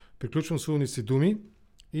Приключвам с уводните си думи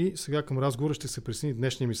и сега към разговора ще се присъедини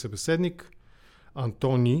днешния ми събеседник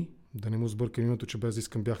Антони, да не му сбъркам името, че без да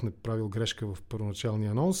искам бях направил грешка в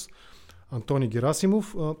първоначалния анонс. Антони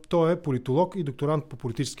Герасимов. Той е политолог и докторант по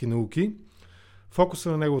политически науки.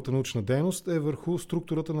 Фокуса на неговата научна дейност е върху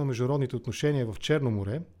структурата на международните отношения в Черно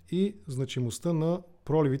море и значимостта на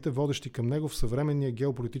проливите, водещи към него в съвременния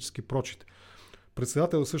геополитически прочит.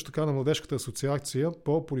 Председател също така на Младежката асоциация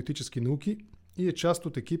по политически науки и е част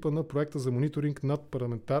от екипа на проекта за мониторинг над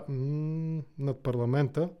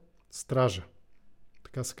парламента Стража.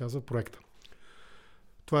 Така се казва проекта.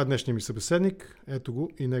 Това е днешния ми събеседник. Ето го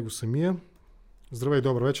и него самия. Здравей,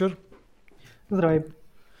 добър вечер. Здравей.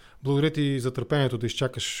 Благодаря ти за търпението да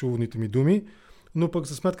изчакаш уводните ми думи, но пък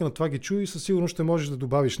за сметка на това ги чуй и със сигурност ще можеш да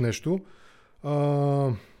добавиш нещо.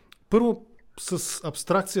 Първо, с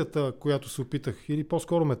абстракцията, която се опитах, или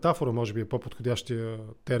по-скоро метафора, може би е по-подходящия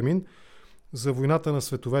термин, за войната на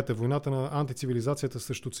световете, войната на антицивилизацията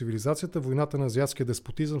срещу цивилизацията, войната на азиатския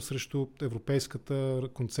деспотизъм срещу европейската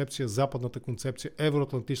концепция, западната концепция,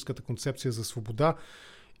 евроатлантическата концепция за свобода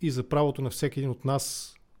и за правото на всеки един от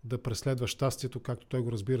нас да преследва щастието, както той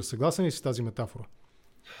го разбира. Съгласен ли си с тази метафора?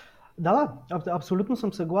 Да, абсолютно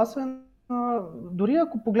съм съгласен. Дори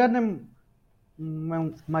ако погледнем...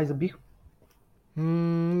 Май забих.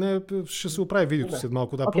 Не, ще се оправи видеото след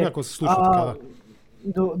малко. Да, понякога се случва така, да.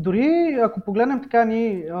 Дори ако погледнем така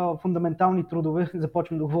фундаментални трудове,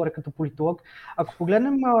 започвам да говоря като политолог, ако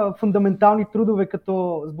погледнем фундаментални трудове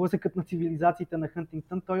като Сблъсъкът на цивилизациите на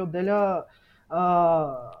Хантингтън, той отделя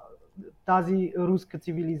тази руска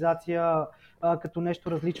цивилизация като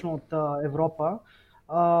нещо различно от Европа.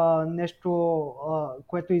 Нещо,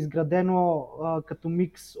 което е изградено като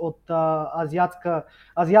микс от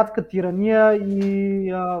азиатска тирания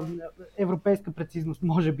и европейска прецизност,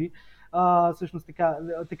 може би. Всъщност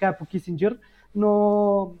така е по Кисинджер,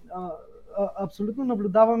 но абсолютно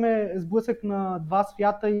наблюдаваме сблъсък на два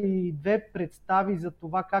свята и две представи за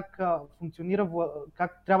това как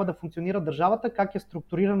трябва да функционира държавата, как е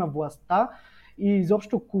структурирана властта и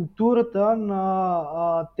изобщо културата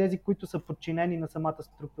на тези, които са подчинени на самата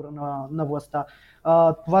структура на властта.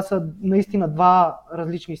 Това са наистина два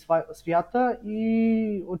различни свята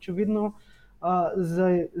и очевидно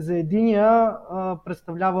за единия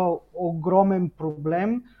представлява огромен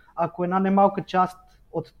проблем, ако една немалка част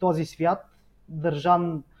от този свят,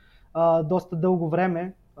 държан доста дълго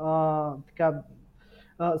време,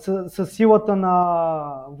 с силата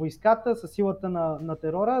на войската, с силата на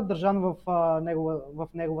терора, държан в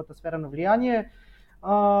неговата сфера на влияние,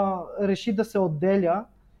 реши да се отделя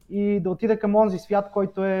и да отиде към онзи свят,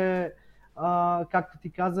 който е, както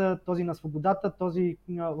ти каза, този на свободата, този,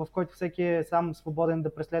 в който всеки е сам свободен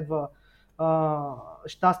да преследва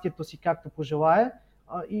щастието си както пожелае.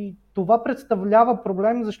 И това представлява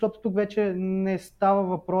проблем, защото тук вече не става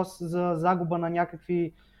въпрос за загуба на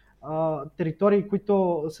някакви територии,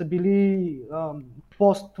 които са били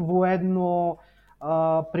поствоенно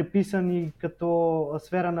преписани като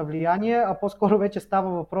сфера на влияние, а по-скоро вече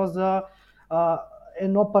става въпрос за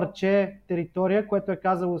едно парче територия, което е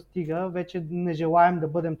казало стига, вече не желаем да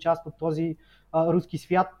бъдем част от този руски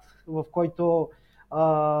свят, в който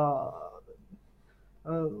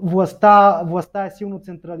властта е силно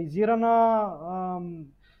централизирана,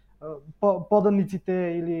 поданиците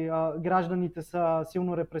или гражданите са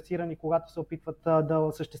силно репресирани, когато се опитват да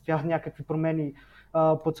осъществяват някакви промени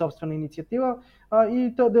под собствена инициатива.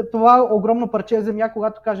 И това огромно парче земя,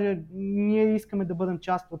 когато каже ние искаме да бъдем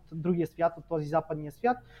част от другия свят, от този западния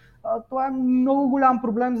свят, това е много голям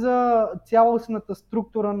проблем за цялостната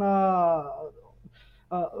структура на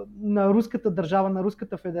руската държава, на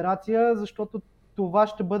Руската федерация, защото това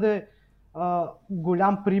ще бъде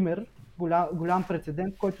голям пример, голям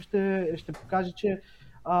прецедент, който ще покаже, че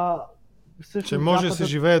че може да се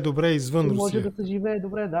живее добре извън Русия. Може да се живее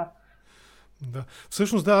добре, да. Да.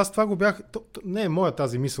 Всъщност, да, аз това го бях... Не е моя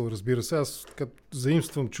тази мисъл, разбира се. Аз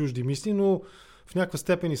заимствам чужди мисли, но в някаква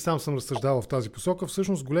степен и сам съм разсъждавал в тази посока.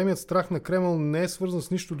 Всъщност, големият страх на Кремъл не е свързан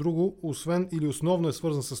с нищо друго, освен или основно е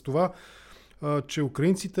свързан с това, че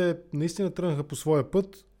украинците наистина тръгнаха по своя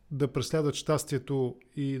път да преследват щастието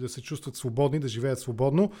и да се чувстват свободни, да живеят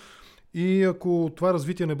свободно. И ако това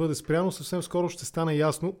развитие не бъде спряно, съвсем скоро ще стане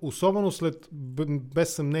ясно, особено след,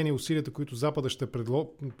 без съмнение, усилията, които Запада ще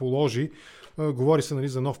положи, говори се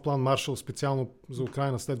за нов план Маршал, специално за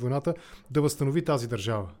Украйна след войната, да възстанови тази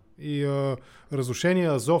държава. И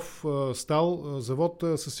разрушения Азов Стал завод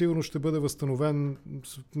със сигурност ще бъде възстановен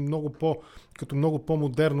като много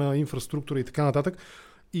по-модерна инфраструктура и така нататък.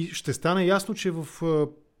 И ще стане ясно, че в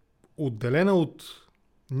отделена от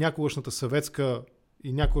някогашната съветска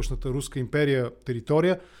и някогашната руска империя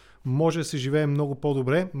територия може да се живее много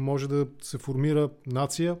по-добре, може да се формира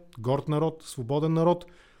нация, горд народ, свободен народ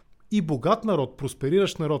и богат народ,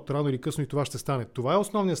 проспериращ народ, рано или късно и това ще стане. Това е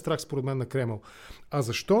основният страх според мен на Кремъл. А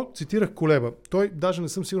защо? Цитирах Кулеба. Той, даже не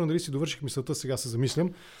съм сигурен дали си довърших мисълта, сега се замислям.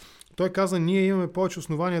 Той каза, ние имаме повече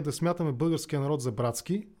основания да смятаме българския народ за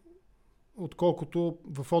братски, отколкото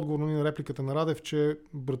в отговор на репликата на Радев, че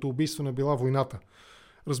братоубийство не била войната.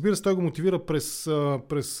 Разбира се, той го мотивира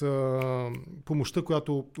през помощта,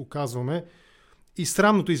 която оказваме, и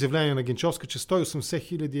срамното изявление на Генчовска, че 180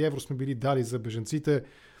 хиляди евро сме били дали за бежанците.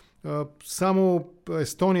 Само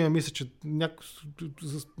Естония, мисля, че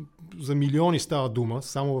за милиони става дума,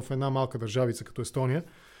 само в една малка държавица като Естония.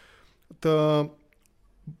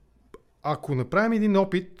 Ако направим един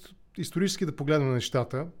опит исторически да погледнем на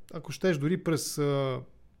нещата, ако щеш дори през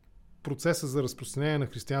процеса за разпространение на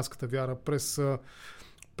християнската вяра,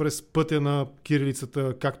 през пътя на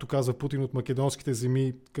кирилицата, както казва Путин, от македонските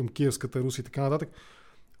земи към Киевската Русь и така нататък,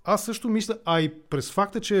 аз също мисля, а и през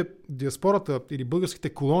факта, че диаспората или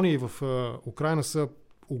българските колонии в Украйна са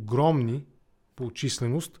огромни по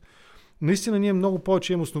численост, наистина ние много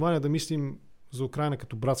повече имаме основания да мислим за Украйна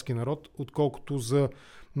като братски народ, отколкото за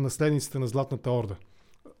наследниците на Златната орда.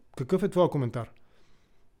 Какъв е твой коментар?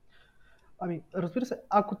 Ами, разбира се,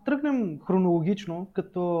 ако тръгнем хронологично,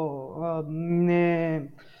 като не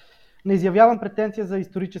изявявам претенция за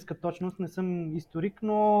историческа точност, не съм историк,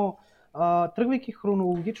 но тръгвайки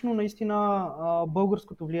хронологично, наистина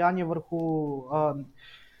българското влияние върху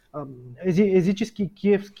езически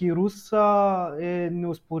киевски Рус е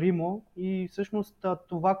неоспоримо и всъщност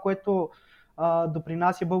това, което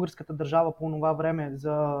допринася българската държава по това време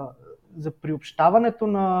за приобщаването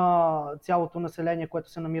на цялото население,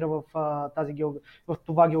 което се намира в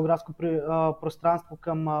това географско пространство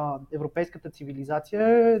към европейската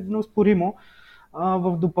цивилизация, е неоспоримо.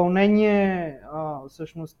 В допълнение,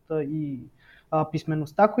 всъщност и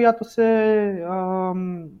писмеността, която се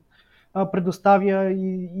предоставя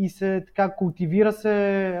и се така култивира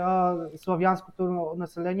се славянското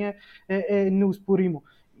население, е неоспоримо.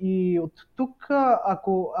 И от тук,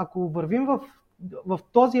 ако вървим в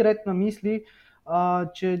този ред на мисли,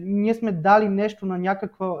 че ние сме дали нещо на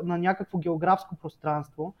някакво географско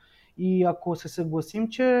пространство, и ако се съгласим,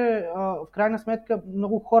 че в крайна сметка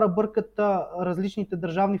много хора бъркат различните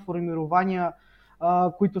държавни формирования,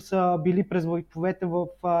 които са били през вековете в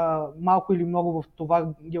малко или много в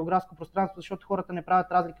това географско пространство, защото хората не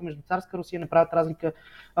правят разлика между царска Русия, не правят разлика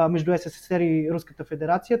между СССР и Руската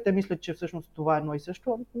федерация. Те мислят, че всъщност това е едно и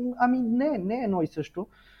също. Ами не е едно и също.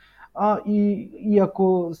 И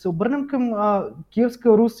ако се обърнем към Киевска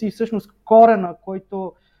Рус и всъщност корена,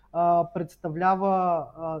 който представлява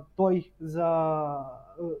той за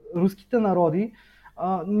руските народи,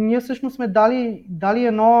 ние всъщност сме дали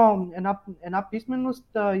една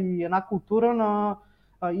писменост и една култура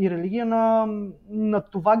и религия на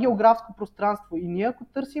това географско пространство. И ние ако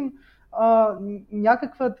търсим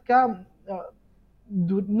някаква така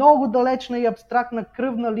много далечна и абстрактна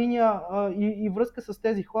кръвна линия и връзка с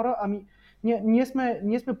тези хора, ами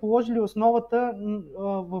ние сме положили основата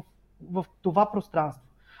в това пространство.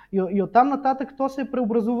 И оттам нататък то се е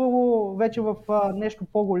преобразувало вече в нещо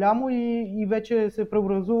по-голямо и вече се е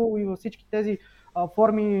преобразувало и във всички тези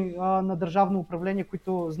форми на държавно управление,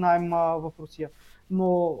 които знаем в Русия.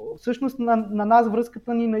 Но всъщност на нас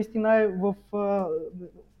връзката ни наистина е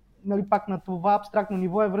нали, пак на това абстрактно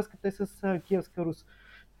ниво е връзката с Киевска Рус.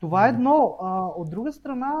 Това е едно. От друга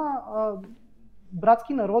страна,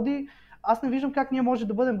 братски народи, аз не виждам как ние може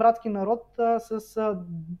да бъдем братски народ с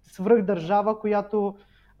свръхдържава, която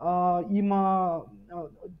има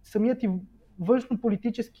самият и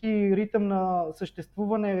външно-политически ритъм на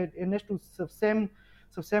съществуване е нещо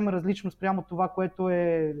съвсем различно спрямо това, което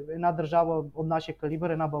е една държава от нашия калибър,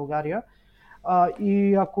 една България.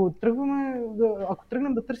 И ако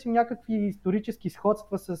тръгнем да търсим някакви исторически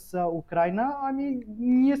сходства с Украйна, ами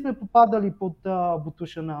ние сме попадали под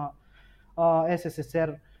бутуша на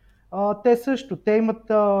СССР. Те също, те имат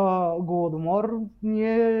Голодомор,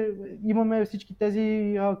 ние имаме всички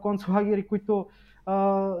тези концлагери, които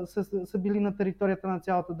са били на територията на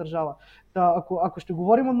цялата държава. Ако ще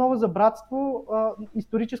говорим отново за братство,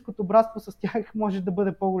 историческото братство с тях може да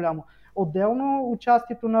бъде по-голямо. Отделно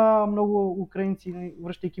участието на много украинци,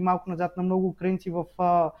 връщайки малко назад, на много украинци в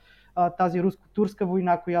тази руско-турска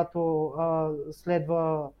война, която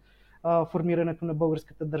следва формирането на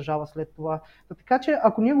българската държава след това. Така че,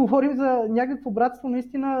 ако ние говорим за някакво братство,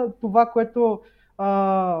 наистина това, което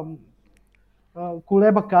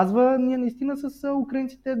Кулеба казва, ние наистина с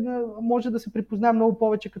украинците може да се припознаем много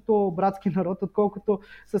повече като братски народ, отколкото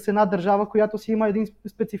с една държава, която си има един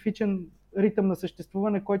специфичен ритъм на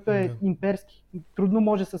съществуване, който е имперски. Трудно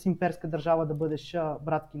може с имперска държава да бъдеш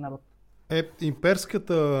братски народ.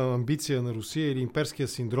 Имперската амбиция на Русия или имперския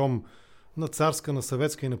синдром на царска, на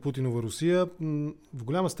съветска и на Путинова Русия в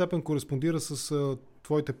голяма степен кореспондира с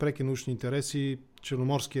твоите преки научни интереси,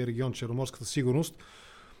 Черноморския регион, Черноморската сигурност.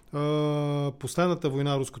 Последната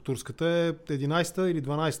война, руско-турската, е 11-та или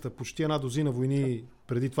 12-та, почти една дозина войни,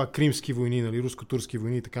 преди това кримски войни, нали, руско-турски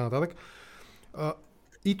войни и така нататък.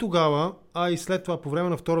 И тогава, и след това по време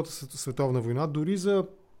на Втората световна война, дори за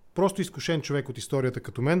просто изкушен човек от историята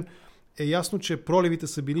като мен, е ясно, че проливите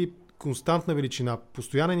са били константна величина,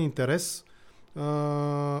 постоянен интерес,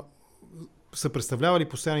 са представлявали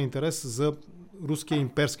постоянен интерес за руския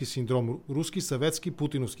имперски синдром, руски, съветски,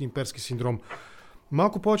 путиновски имперски синдром.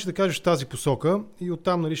 Малко повече да кажеш в тази посока и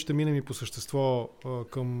оттам, нали, ще минем и по същество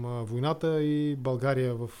към войната и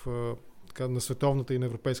България на световната и на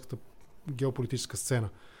европейската геополитическа сцена.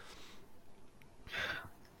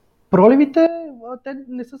 Проливите, те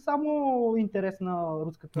не са само интерес на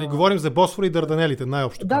руската... Не говорим за Босфора и Дарданелите,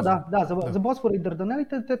 най-общо. Да, за Босфора и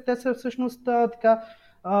Дарданелите, те са всъщност така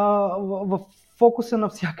в фокуса на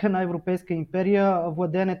всяка една европейска империя.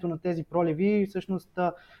 Владеенето на тези проливи всъщност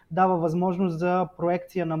дава възможност за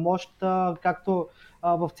проекция на мощ, както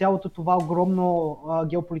в цялото това огромно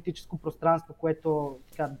геополитическо пространство, което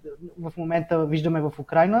така, в момента виждаме в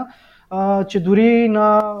Украйна, че дори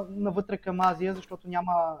навътре към Азия, защото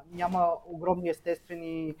няма огромни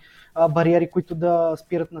естествени бариери, които да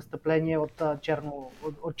спират настъпление от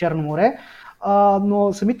Черно море.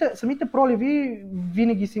 Но самите проливи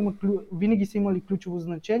винаги са имали ключово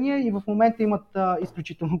значение и в момента имат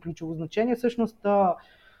изключително ключово значение. Всъщност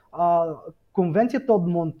конвенцията от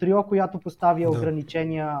Монтреал, която поставя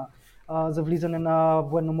ограничения за влизане на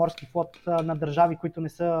военноморски флот на държави, които не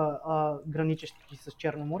са граничещи с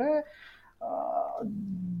Черно море,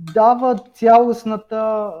 дава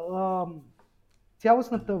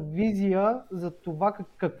цялостната визия за това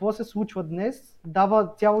какво се случва днес, дава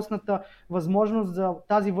цялостната възможност за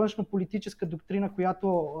тази външнополитическа доктрина,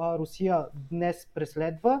 която Русия днес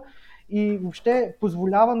преследва и въобще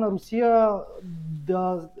позволява на Русия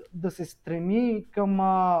да се стреми към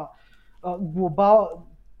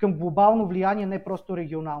глобално влияние, не просто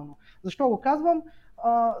регионално. Защо го казвам?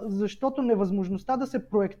 Защото невъзможността да се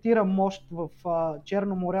проектира мощ в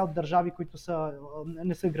Черно море от държави, които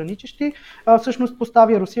не са граничещи, всъщност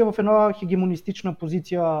поставя Русия в една хегемонистична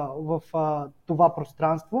позиция в това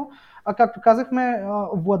пространство. Както казахме,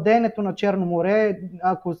 владеенето на Черно море,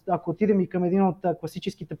 ако отидем и към един от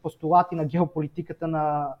класическите постулати на геополитиката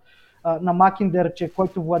на Макиндер, че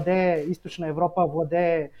който владее Източна Европа,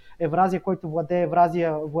 владее Евразия, който владее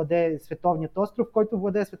Евразия, владее Световният остров, който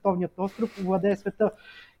владее Световният остров, владее света.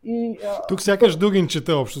 Тук сякаш Дугин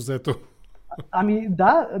чете общо взето.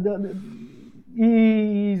 Да.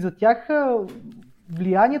 И за тях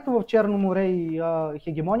влиянието в Черно море и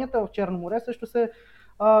хегемонията в Черно море също се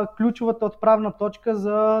ключовата отправна точка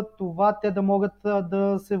за това те да могат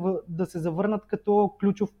да се завърнат като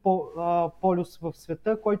ключов полюс в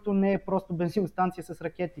света, който не е просто бензиностанция с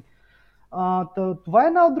ракети. Това е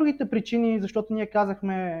една от другите причини, защото ние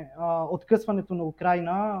казахме, откъсването на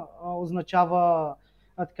Украйна означава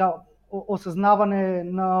осъзнаване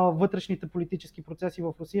на вътрешните политически процеси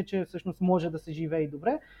в Русия, че всъщност може да се живее и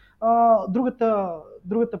добре.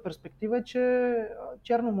 Другата перспектива е, че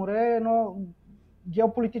Черно море е едно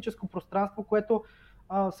геополитическо пространство, което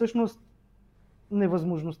всъщност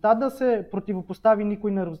невъзможността да се противопостави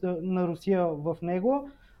никой на Русия в него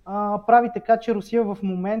прави така, че Русия в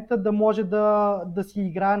момента да може да си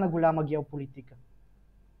играе на голяма геополитика.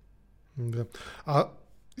 Да.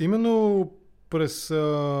 Именно през...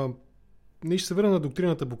 Ние ще се върнем на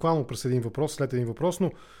доктрината буквално след един въпрос,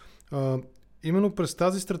 но именно през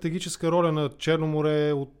тази стратегическа роля на Черно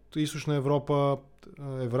море от Източна Европа,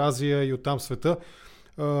 Евразия и оттам света,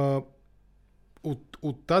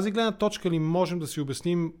 от тази гледна точка ли можем да си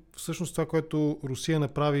обясним всъщност това, което Русия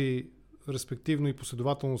направи респективно и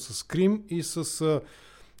последователно с Крим и с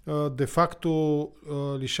де-факто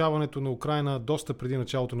лишаването на Украйна доста преди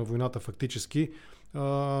началото на войната фактически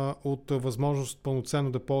от възможност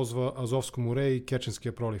пълноценно да ползва Азовско море и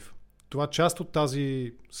Керченския пролив. Това част от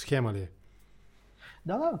тази схема ли е?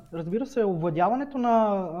 Да, разбира се, овладяването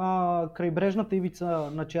на крайбрежната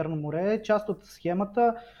ивица на Черно море е част от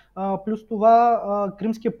схемата. Плюс това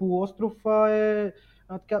Кримския полуостров е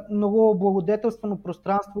много благодетелствено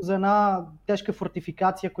пространство за една тежка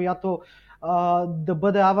фортификация, която да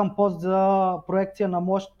бъде аванпост за проекция на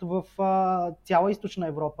мощ в цяла източна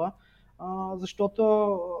Европа,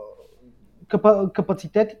 защото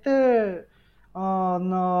капацитетите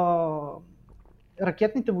на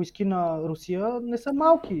ракетните войски на Русия не са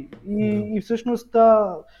малки и всъщност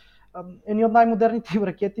едни от най-модерните им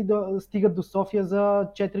ракети стигат до София за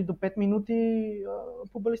 4 до 5 минути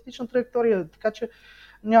по балистична траектория. Така че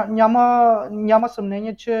няма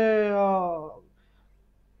съмнение, че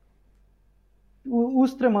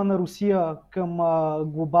устрема на Русия към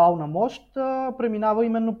глобална мощ преминава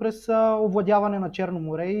именно през овладяване на Черно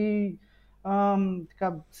море и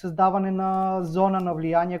създаване на зона на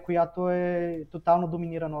влияние, която е тотално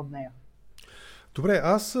доминирана от нея. Добре,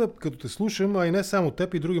 аз като те слушам, а и не само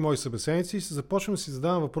теб и други мои събеседници, започвам да си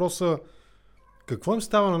задавам въпроса какво им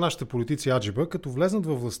става на нашите политици аджиба, като влезнат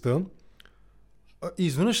във властта и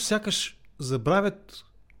изведнъж сякаш забравят,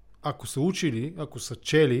 ако са учили, ако са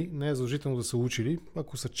чели, не е задължително да са учили,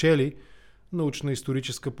 ако са чели научна,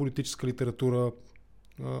 историческа, политическа литература,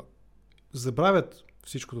 забравят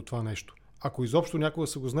всичкото това нещо. Ако изобщо някога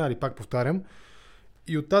са го знаели, пак повтарям.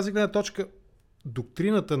 И от тази гледна точка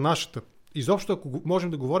доктрината нашата, изобщо ако можем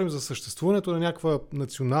да говорим за съществуването на някаква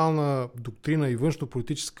национална доктрина и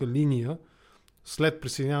външно-политическа линия след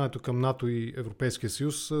присъединяването към НАТО и Европейския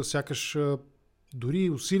съюз, сякаш дори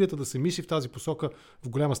усилията да се мисли в тази посока в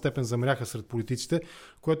голяма степен замряха сред политиците,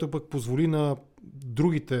 което пък позволи на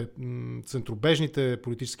другите центробежните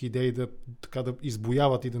политически идеи да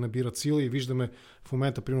избояват и да набират сила и виждаме в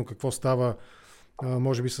момента, примерно, какво става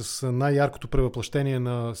може би с най-яркото превъплъщение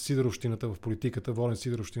на сидеровщината в политиката, Волен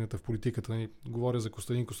Сидеровщината в политиката. Говоря за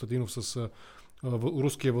Костадин Костадинов с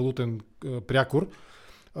руския валутен прякор.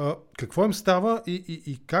 Какво им става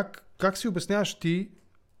и как си обясняваш ти?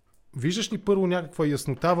 Виждаш ли първо някаква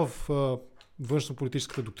яснота в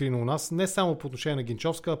външно-политическата доктрина у нас, не само по отношение на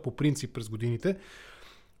Генчовска, а по принцип през годините?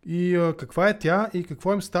 И каква е тя и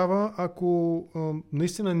какво им става, ако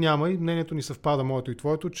наистина няма, и мнението ни съвпада, моето и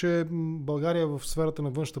твоето, че България в сферата на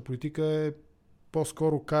външната политика е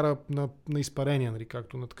по-скоро кара на изпарение, нали,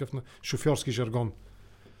 както на такъв на шофьорски жаргон?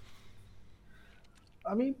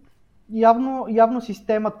 Явно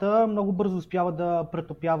системата много бързо успява да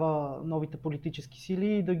претопява новите политически сили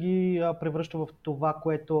и да ги превръща в това,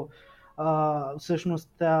 което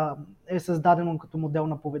всъщност е създадено като модел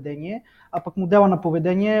на поведение, а пък модела на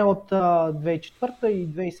поведение от 2004 и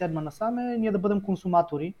 2007 насаме ние да бъдем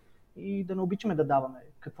консуматори и да не обичаме да даваме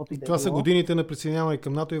каквото и да е. Това са годините на присъединяване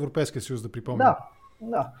към НАТО и Европейския съюз, да припомня.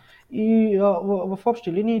 Да. И в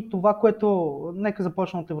общи линии това, което, нека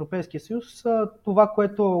започна от Европейския съюз, това,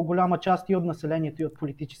 което голяма част и от населението и от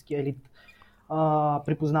политическия елит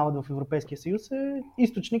припознават в Европейския съюз, е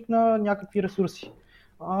източник на някакви ресурси.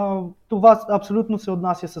 Това абсолютно се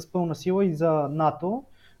отнася с пълна сила и за НАТО.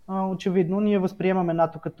 Очевидно, ние възприемаме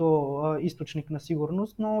НАТО като източник на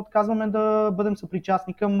сигурност, но отказваме да бъдем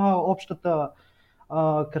съпричастни към общата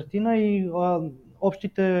картина и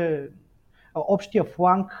общия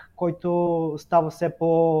фланг, който става все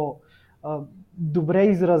по-добре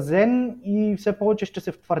изразен и все повече ще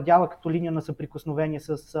се втвърдява като линия на съприкосновение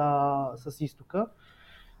с изтока.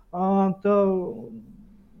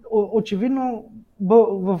 Очевидно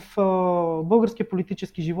в българския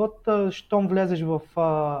политически живот, щом влезеш в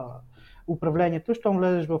управлението, щом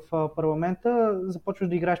влезеш в парламента, започваш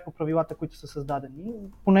да играеш по правилата, които са създадени.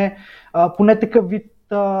 Поне такъв вид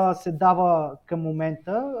се дава към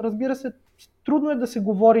момента. Разбира се, трудно е да се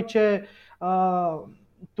говори, че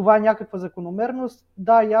това е някаква закономерност.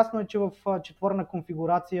 Да, ясно е, че в четворна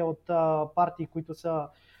конфигурация от партии, които са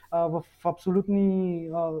в абсолютни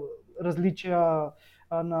различия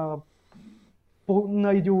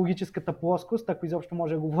на идеологическата плоскост, ако изобщо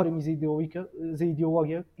може да говорим и за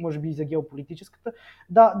идеология, може би и за геополитическата.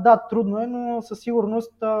 Да, трудно е, но със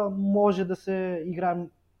сигурност може да се играе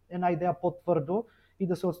една идея по-твърдо и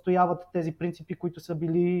да се отстояват тези принципи, които са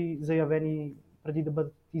били заявени преди да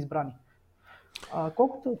бъдат избрани.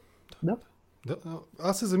 Колкото... Да.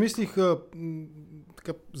 Аз се замислих,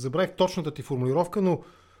 забравих точната ти формулировка, но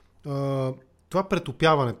това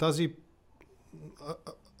претопяване, тази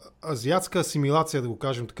азиатска асимилация, да го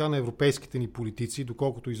кажем така, на европейските ни политици,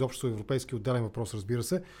 доколкото изобщо европейски отделен въпрос, разбира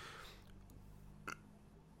се,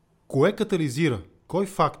 кое катализира? Кой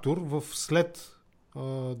фактор в след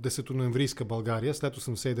 10-ноемврийска България, след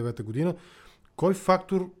 89-та година, кой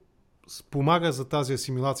фактор спомага за тази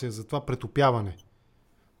асимилация, за това претопяване?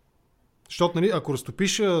 Защото, нали, ако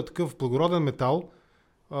разтопиш такъв благороден метал,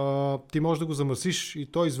 ти можеш да го замърсиш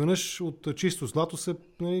и той изведнъж от чисто злато се,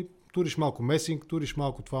 нали, туриш малко месинг, туриш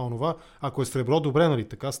малко това, онова. Ако е сребро, добре, нали,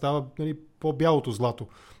 така става, нали, по-бялото злато.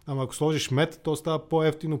 Ама ако сложиш мед, то става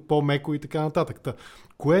по-евтино, по-меко и така нататък.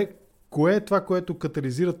 Кое е това, което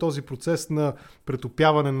катализира този процес на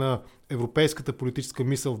претопяване на европейската политическа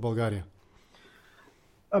мисъл в България?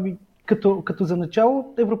 Ами, като за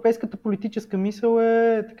начало, европейската политическа мисъл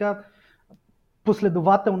е така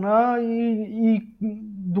последователна и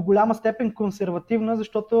до голяма степен консервативна,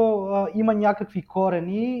 защото има някакви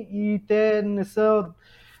корени и те не са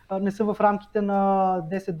в рамките на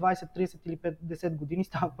 10, 20, 30 или 50 години,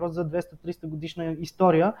 става въпрос за 200-300 годишна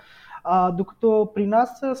история. Докато при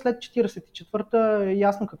нас след 1944-та е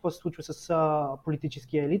ясно какво се случва с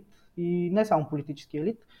политическия елит и не само политическия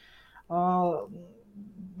елит.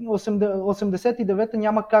 89-та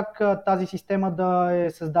няма как тази система да е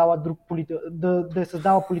създала да е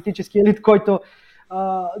създала политически елит, който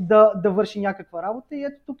да върши някаква работа. И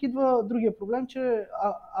ето тук идва другия проблем, че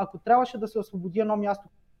ако трябваше да се освободи едно място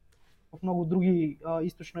в много други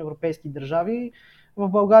източноевропейски държави, в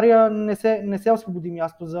България не се освободи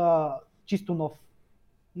място за чисто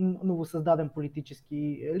новосъздаден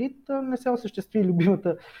политически елит. Не се осъществи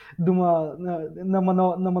любимата дума на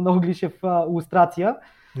Манол Гришев лустрация.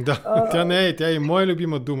 Да, тя не е, тя е и моя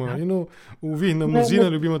любима дума, но уви, на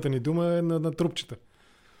мнозина любимата ни дума е на трупчета.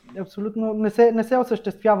 Абсолютно не се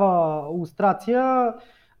осъществява лустрация.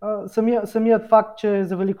 Самият факт, че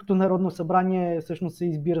за Великото народно събрание всъщност се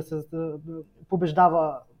избира,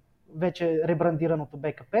 побеждава вече ребрандираното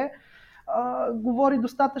БКП, говори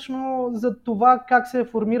достатъчно за това как се е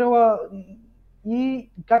формирал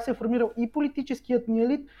и политическият ни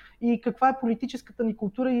елит, и каква е политическата ни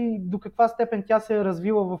култура и до каква степен тя се е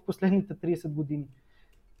развила в последните 30 години.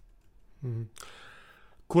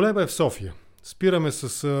 Кулеба е в София. Спираме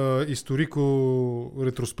с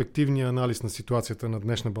историко-ретроспективния анализ на ситуацията на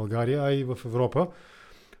днешна България, а и в Европа.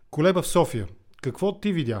 Кулеба в София. Какво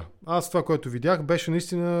ти видя? Аз това, което видях, беше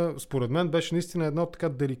наистина, според мен, беше наистина едно така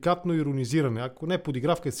деликатно иронизиране. Ако не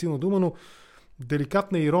подигравка е силна дума, но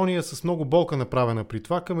деликатна ирония с много болка направена при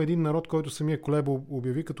това към един народ, който самия Кулеба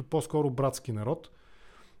обяви като по-скоро братски народ.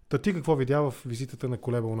 Та ти какво видя в визитата на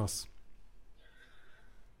Кулеба у нас?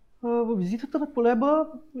 В визитата на Кулеба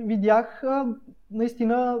видях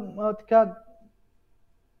наистина така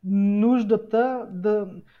нуждата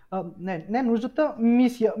не нуждата,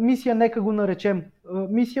 мисия нека го наречем.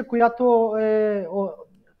 Мисия, която е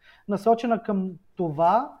насочена към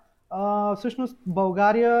това, всъщност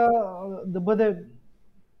България да бъде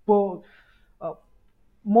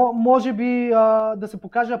може би да се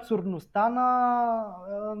покаже абсурдността на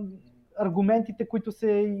аргументите, които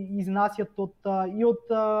се изнасят и от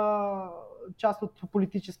част от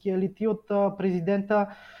политическия елит, и от президента,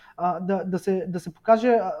 да се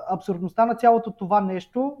покаже абсурдността на цялото това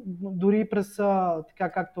нещо, дори през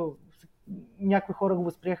така както някои хора го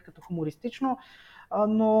възприеха като хумористично,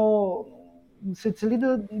 но се цели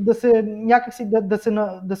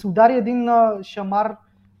да се удари един шамар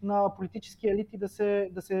на политическия елит и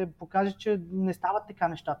да се покаже, че не стават така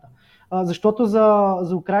нещата. Защото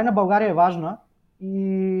за Украйна България е важна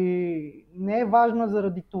и не е важна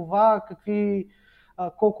заради това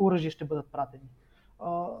колко оръжия ще бъдат пратени.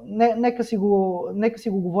 Нека си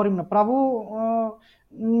го говорим направо.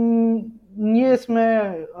 Ние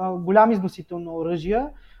сме голям износител на оръжия,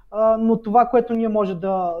 но това, което ние може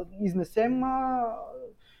да изнесем,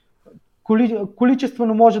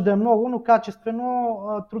 количествено може да е много, но качествено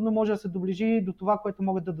трудно може да се доближи до това, което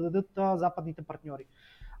могат да дадат западните партньори.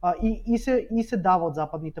 И се дава от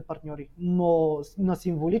западните партньори. Но на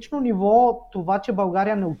символично ниво това, че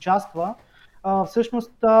България не участва,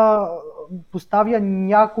 всъщност поставя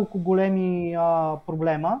няколко големи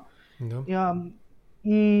проблема. Да.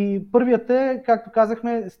 И първият е, както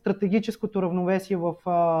казахме, стратегическото равновесие в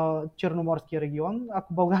Черноморския регион.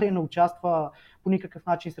 Ако България не участва по никакъв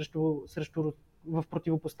начин в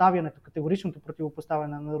противопоставянето, категоричното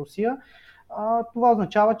противопоставяне на Русия, това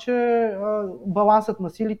означава, че балансът на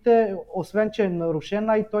силите, освен че е нарушен,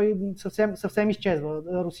 и той съвсем изчезва.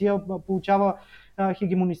 Русия получава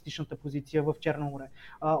хегемонистичната позиция в Черно море.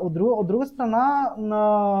 От друга страна,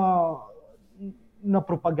 на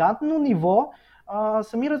пропагандно ниво,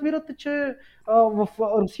 сами разбирате, че в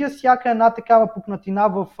Русия всяка една такава пукнатина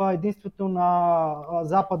в единството на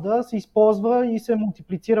Запада се използва и се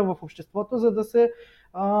мултиплицира в обществото, за да се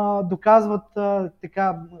доказват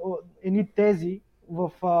така едни тези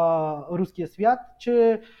в руския свят,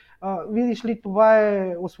 че видиш ли, това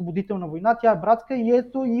е освободителна война, тя е братска и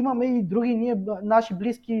ето имаме и други наши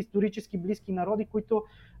близки, исторически близки народи, които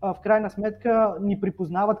в крайна сметка ни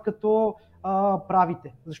припознават като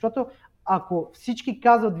правите. Защото ако всички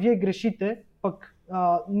казват, вие грешите, пък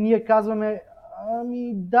ние казваме,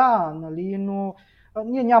 ами да, нали, но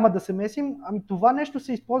ние няма да се месим. Ами това нещо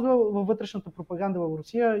се използва във вътрешната пропаганда в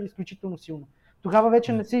Русия изключително силно. Тогава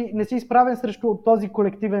вече не си изправен срещу този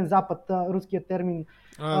колективен запад, руския термин.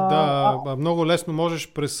 Много лесно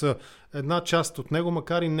можеш през една част от него,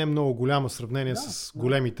 макар и не много голяма сравнение с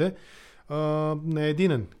големите, не е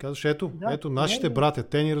единен. Казваш, ето нашите братя,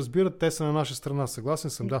 те ни разбират, те са на наша страна. Съгласен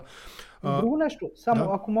съм, да. Друго нещо,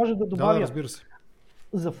 само ако може да добавя. Да, разбира се.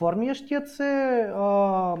 Заформящият се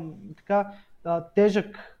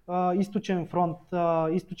тежък източен фронт,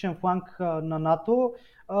 източен фланг на НАТО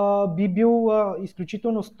би бил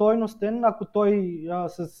изключително стойностен, ако той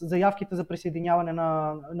с заявките за присъединяване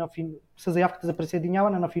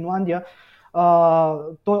на Финландия,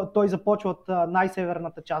 той започва от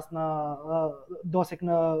най-северната част на досег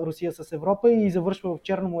на Русия с Европа и завършва в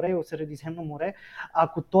Черно море и в Средиземно море.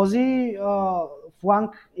 Ако този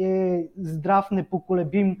фланг е здрав,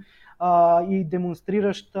 непоколебим и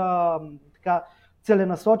демонстриращ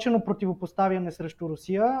целенасочено противопоставяне срещу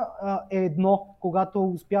Русия, е едно,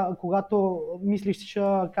 когато мислиш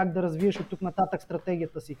как да развиеш от тук нататък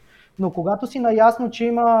стратегията си. Но когато си наясно, че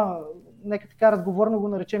има, нека така разговорно го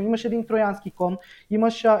наречем, имаш един троянски кон,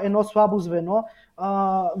 имаш едно слабо звено,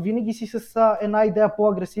 винаги си с една идея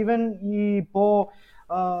по-агресивен и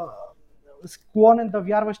склонен да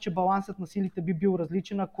вярваш, че балансът на силите би бил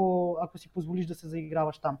различен, ако си позволиш да се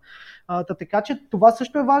заиграваш там. Така че това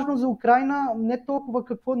също е важно за Украйна, не толкова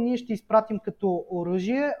какво ние ще изпратим като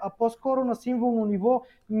оръжие, а по-скоро на символно ниво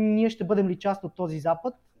ние ще бъдем ли част от този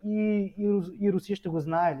Запад и Русия ще го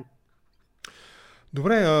знае ли.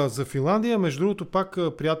 Добре, за Финландия, между другото, пак,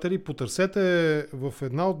 приятели, потърсете в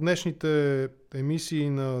една от днешните емисии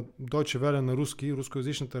на Deutsche Welle на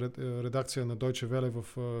рускоязичната редакция на Deutsche Welle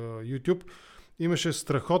в YouTube, имаше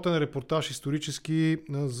страхотен репортаж исторически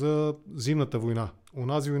за зимната война.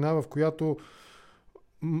 Онази война, в която,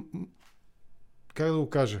 как да го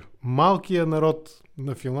кажа, малкият народ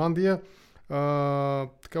на Финландия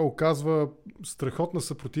оказва страхотна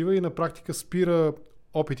съпротива и на практика спира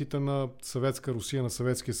опитите на Съветска Русия, на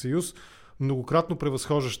Съветския съюз, многократно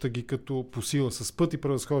превъзхождаща ги като по сила, с пъти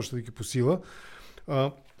превъзхождаща ги по сила.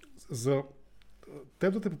 За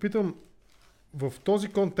теб да те попитам, в този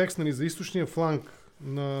контекст, нали, за източния фланг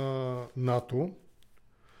на НАТО,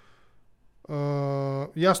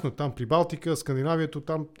 ясно, там при Балтика, Скандинавието,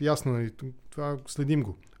 там ясно, нали, това следим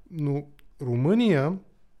го. Но Румъния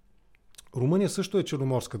също е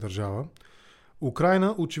черноморска държава.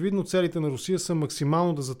 Украйна, очевидно целите на Русия са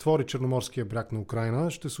максимално да затвори Черноморския бряг на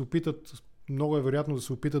Украйна. Ще се опитат, много е вероятно да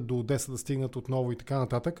се опитат до Одеса да стигнат отново и така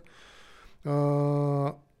нататък.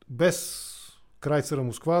 Без крайцера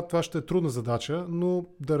Москва това ще е трудна задача, но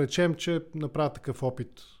да речем, че направят такъв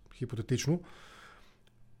опит хипотетично.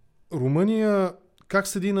 Румъния, как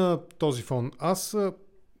седи на този фон? Аз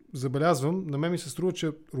забелязвам, на мен ми се струва,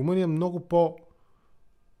 че Румъния много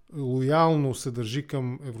по-лоялно се държи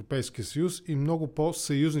към Европейския съюз и много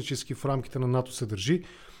по-съюзнически в рамките на НАТО се държи.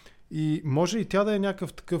 И може и тя да е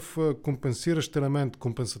някакъв такъв компенсиращ елемент,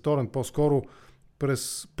 компенсаторен по-скоро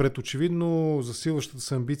пред очевидно засилващата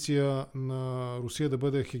се амбиция на Русия да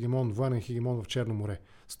бъде военен хегемон в Черно море.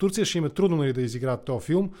 С Турция ще им е трудно, нали, да изиграят този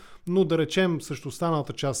филм, но да речем срещу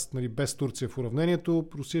останалата част, нали, без Турция в уравнението,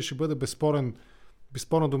 Русия ще бъде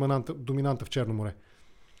безспорна доминанта в Черно море.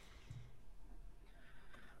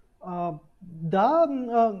 Да,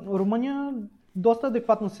 Румъния доста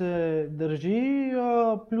адекватно се държи,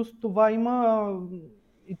 плюс това има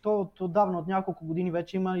и то отдавна, от няколко години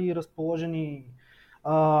вече има и разположени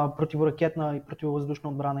противоракетна и противовъздушна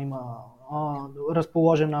отбрана, има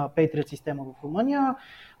разположена Patriot система в Румъния.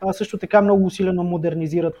 Също така много усилено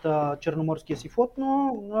модернизират черноморския си флот,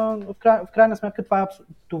 но в крайна сметка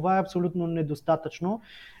това е абсолютно недостатъчно.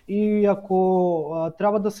 И ако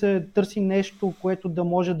трябва да се търси нещо, което да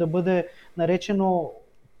може да бъде наречено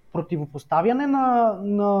противопоставяне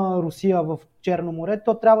на Русия в Черно море,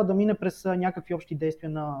 то трябва да мине през някакви общи действия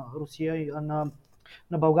на Русия,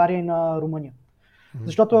 на България и на Румъния.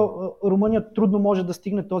 Защото Румъния трудно може да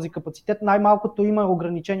стигне този капацитет. Най-малкото има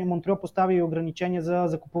ограничения. Монтреал постави и ограничения за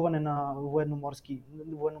закупуване на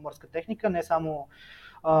военноморска техника, не само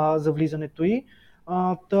за влизането й.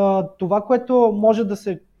 Това, което може да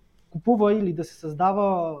се купува или да се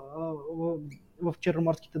създава в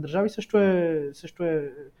черноморските държави, също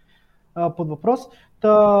е под въпрос.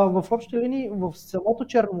 В общи линии, в самото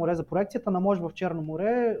Черно море, за проекцията на мощ в Черно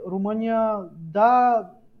море, Румъния, да,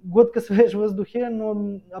 глътка свеж въздух е,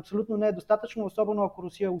 но абсолютно не е достатъчно, особено ако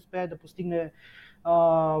Русия успее да постигне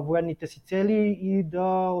военните си цели и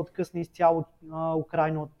да откъсне изцяло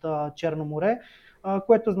Украйна от Черно море,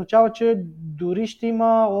 което означава, че дори ще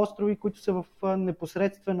има острови, които са в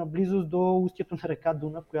непосредствена близост до устието на река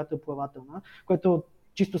Дунав, която е плавателна, което от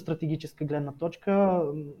чисто стратегическа гледна точка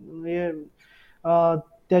е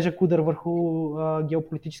тежък удар върху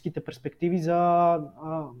геополитическите перспективи за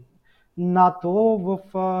НАТО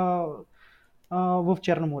в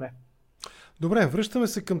Черно море. Добре, връщаме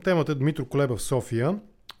се към темата Дмитро Кулеба в София.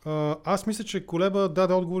 Аз мисля, че Кулеба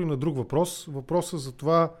даде отговори на друг въпрос. Въпросът за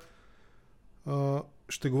това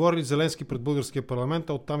ще говори ли Зеленски пред българския парламент,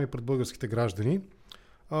 а оттам и пред българските граждани.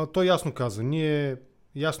 Той ясно каза,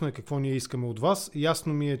 ясно е какво ние искаме от вас,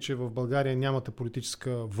 ясно ми е, че в България нямате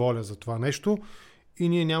политическа воля за това нещо и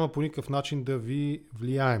ние няма по никакъв начин да ви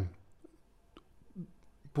влияем.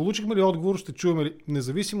 Получихме ли отговор, ще чуваме ли,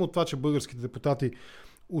 независимо от това, че българските депутати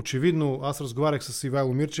очевидно, аз разговарях с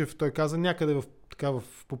Ивайло Мирчев, той каза някъде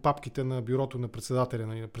по папките на бюрото на председателя,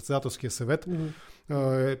 на председателския съвет,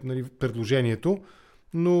 предложението,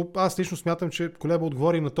 но аз лично смятам, че Кулеба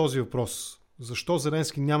отговори на този въпрос. Защо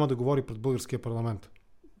Зеленски няма да говори пред българския парламент?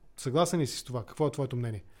 Съгласен ли си с това? Какво е твоето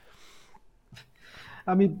мнение?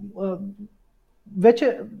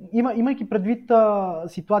 Вече, имайки предвид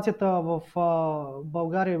ситуацията в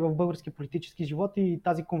България, в българския политически живот и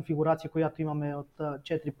тази конфигурация, която имаме от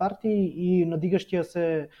 4 партии и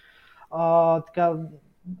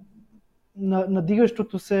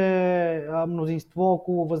надигащото се мнозинство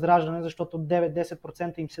около Възраждане, защото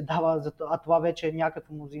 9-10% им се дава, а това вече е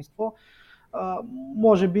някакво мнозинство,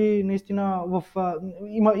 може би наистина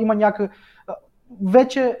има някакъв...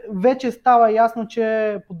 Вече става ясно,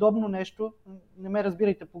 че подобно нещо, не ме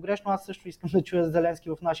разбирайте погрешно, аз също искам да чуя Зеленски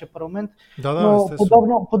в нашия парламент,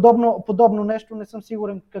 но подобно нещо не съм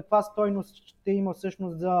сигурен каква стойност ще има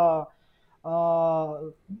всъщност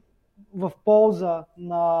в полза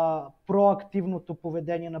на проактивното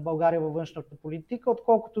поведение на България във външната политика,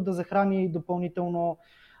 отколкото да захрани допълнително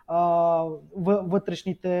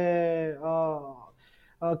вътрешните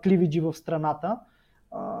кливиджи в страната.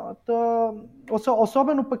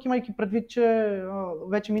 Особено пък имайки предвид, че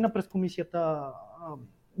вече мина през комисията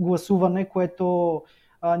гласуване, което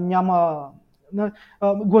няма...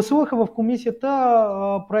 Гласуваха в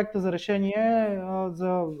комисията проекта за решение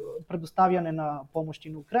за предоставяне на помощи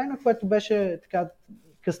на Украйна, което беше така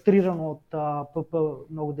кастрирано от ПП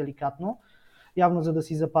много деликатно, явно за да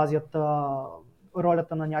си запазят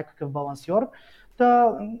ролята на някакъв балансьор.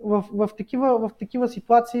 В такива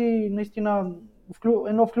ситуации наистина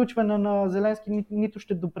едно включване на Зеленски нито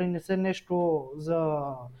ще допринесе нещо за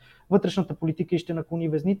вътрешната политика и ще наклони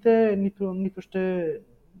везните,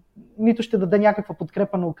 нито ще даде някаква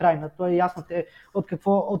подкрепа на Украйна. То е ясно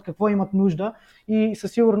от какво имат нужда и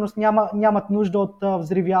със сигурност нямат нужда от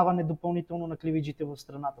взривяване допълнително на кливиджите в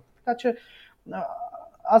страната. Така че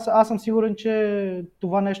аз съм сигурен, че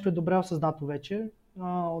това нещо е добре осъзнато вече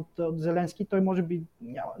от Зеленски. Той може би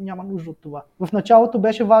няма нужда от това. В началото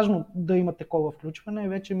беше важно да има такова включване,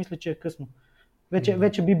 вече мисля, че е късно.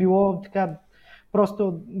 Вече би било така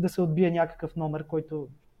просто да се отбие някакъв номер, който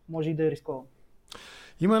може и да е рискован.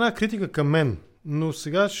 Има една критика към мен, но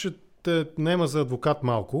сега ще те наема за адвокат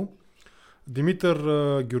малко. Димитър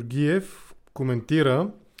Георгиев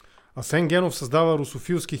коментира: Асен Генов създава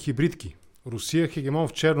русофилски хибридки. Русия е хегемон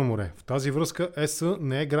в Черно море. В тази връзка ЕС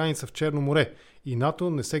не е граница в Черно море и НАТО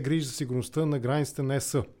не се грижи за сигурността на границите на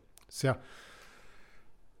ЕС. Сега,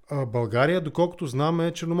 България, доколкото знам,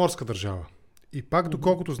 е черноморска държава. И пак,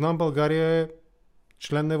 доколкото знам, България е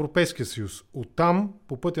член на Европейския съюз. Оттам,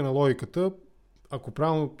 по пътя на логиката, ако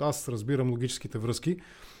правилно аз разбирам логическите връзки,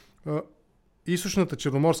 източната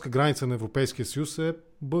черноморска граница на Европейския съюз е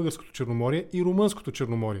българското Черноморие и румънското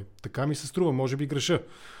Черноморие. Така ми се струва, може би греша.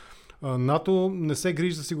 НАТО не се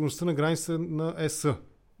грижи за сигурността на границата на ЕС.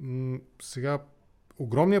 Сега,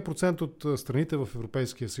 огромният процент от страните в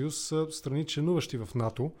Европейския съюз са страни, членуващи в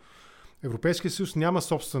НАТО. Европейския съюз няма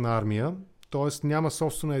собствена армия, т.е. няма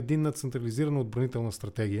собствена единна централизирана отбранителна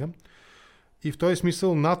стратегия. И в този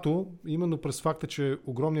смисъл НАТО, именно през факта, че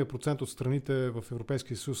огромният процент от страните в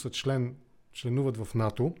Европейския съюз са членуват в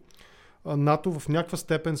НАТО, НАТО в някаква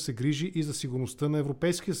степен се грижи и за сигурността на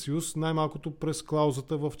Европейския съюз, най-малкото през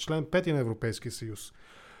клаузата в член 5 на Европейския съюз.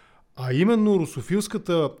 А именно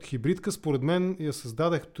русофилската хибридка, според мен, я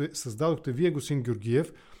създадохте вие, господин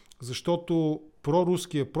Георгиев, защото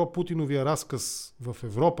проруския, пропутиновия разказ в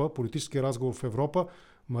Европа, политическия разговор в Европа,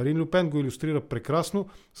 Марин Лю Пен го илюстрира прекрасно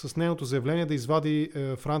с нейното заявление да извади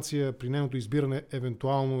Франция при нейното избиране,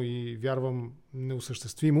 евентуално и вярвам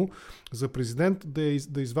неосъществимо, за президент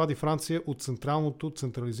да извади Франция от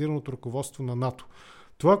централизираното ръководство на НАТО.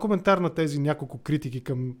 Това е коментар на тези няколко критики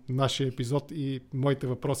към нашия епизод и моите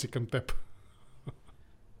въпроси към теб.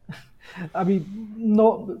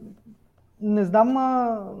 Но не знам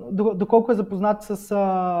доколко е запознат с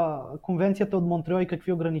конвенцията от Монтреал и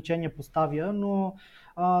какви ограничения поставя, но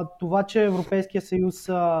това, че Европейския съюз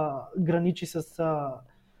граничи с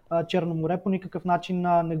Черно море, по никакъв начин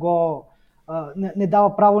не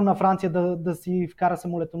дава право на Франция да си вкара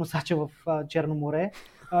самолетоносача в Черно море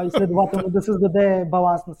и следователно да създаде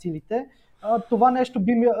баланс на силите. Това нещо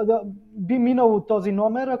би минало този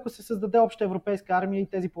номер, ако се създаде обща европейска армия и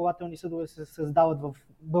тези плавателни съдове се създават в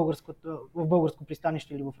българско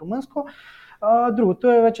пристанище или в румънско.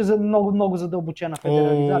 Другото е вече много, много задълбочена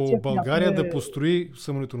федерализация. България да построи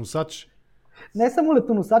самолетоносач. Не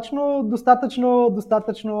самолетоносач, но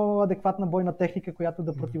достатъчно адекватна бойна техника, която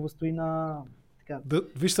да противостои на...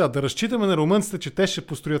 Виж сега, да разчитаме на румънците, че те ще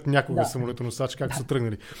построят някога самолетоносач, както са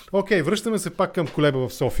тръгнали. Окей, връщаме се пак към Кулеба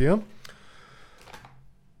в София.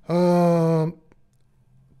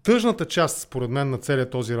 Тъжната част, според мен, на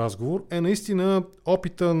целият този разговор е наистина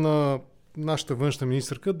опита на нашата външна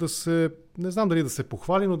министърка да се, не знам дали да се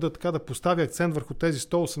похвали, но да постави акцент върху тези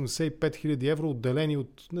 185 000 евро, отделени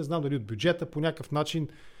от, не знам дали от бюджета, по някакъв начин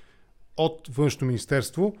от външно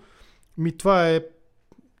министерство. Това е,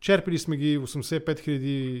 черпили сме ги 85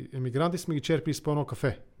 000 емигранти, сме ги черпили с по едно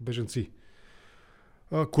кафе, бежанци.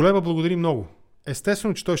 Кулеба благодари много.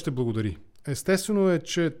 Естествено, че той ще благодари. Естествено е,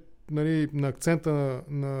 че на акцента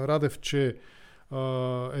на Радев, че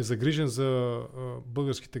е загрижен за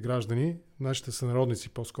българските граждани, нашите сънародници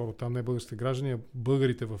по-скоро там, не българските граждани, а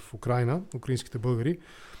българите в Украйна, украинските българи,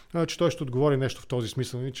 че той ще отговори нещо в този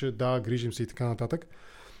смисъл, че да, грижим се и така нататък.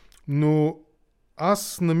 Но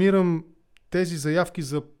аз намирам тези заявки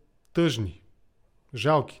за тъжни.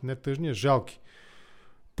 Жалки. Не тъжни, а жалки.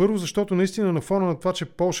 Първо, защото наистина на фона на това, че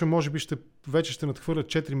Полша може би вече ще надхвърля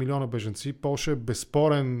 4 милиона бежанци. Полша е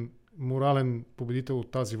безспорен морален победител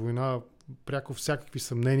от тази война, пряко всякакви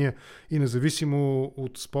съмнения и независимо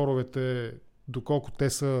от споровете, доколко те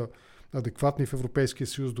са адекватни в Европейския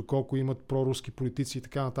съюз, доколко имат проруски политици и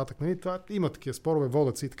така нататък. Има такива спорове,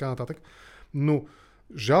 водят се и така нататък. Но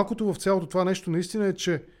жалкото в цялото това нещо наистина е,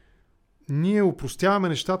 че ние упростяваме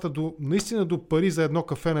нещата наистина до пари за едно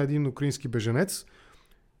кафе на един украински беженец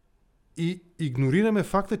и игнорираме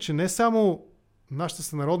факта, че не само нашите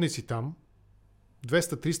сънародници там,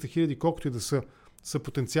 200-300 хиляди, колкото и да са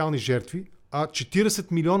потенциални жертви, а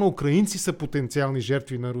 40 милиона украинци са потенциални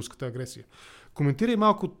жертви на руската агресия. Коментирай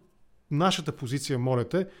малко нашата позиция, моля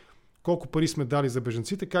те, колко пари сме дали за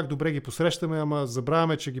бежанците, как добре ги посрещаме, ама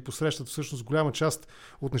забравяме, че ги посрещат всъщност голяма част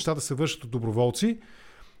от нещата се вършат от доброволци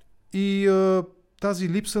и тази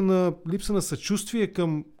липса на съчувствие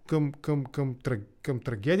към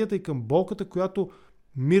трагедията и към болката, която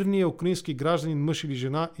мирният украински гражданин, мъж или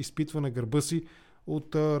жена, изпитва на гърба си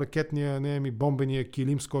от ракетния, бомбения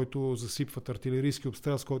килим, с който засипват артилерийски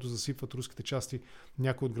обстрел, с който засипват руските части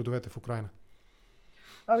някои от градовете в Украйна.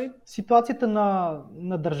 Ситуацията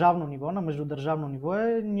на държавно ниво, на междудържавно ниво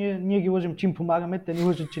е, ние ги лъжим, че им помагаме, те ни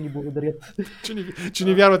лъжат, че ни благодарят. че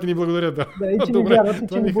ни вярват и ни благодарят, да. Да, и че ни вярват и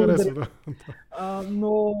че ни благодарят. Да.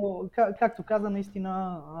 Но, както каза,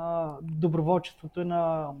 наистина доброволчеството е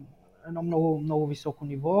на едно много, много високо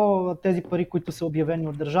ниво. Тези пари, които са обявени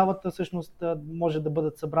от държавата, всъщност може да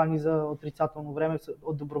бъдат събрани за отрицателно време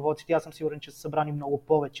от доброволците. Аз съм сигурен, че са събрани много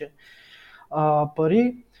повече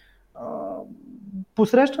пари.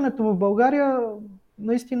 Посрещането в България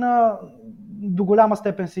наистина до голяма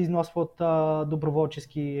степен се износва от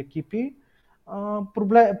доброволчески екипи.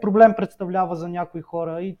 Проблем представлява за някои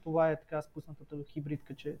хора и това е така спуснатата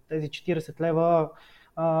хибридка, че тези 40 лева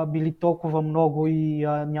били толкова много и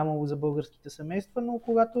нямало за българските семейства, но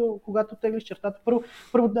когато теглиш чертата,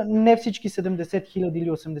 първо не всички 70 хиляди или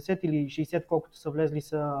 80 или 60, колкото са влезли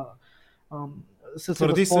са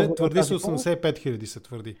твърди се 85 хиляди се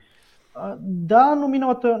твърди. Да,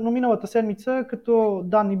 но миналата седмица, като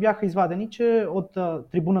данни бяха извадени, че от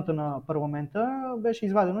трибуната на парламента беше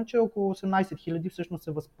извадено, че около 18 хиляди всъщност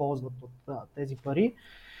се възползват от тези пари.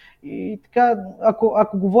 И така,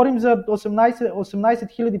 ако говорим за 18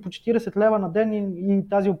 хиляди по 40 лева на ден и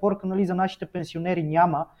тази опорка, нали, за нашите пенсионери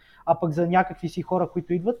няма, а пък за някакви си хора,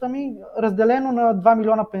 които идват, разделено на 2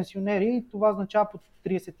 милиона пенсионери, това означава по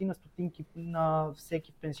 30 на стотинки на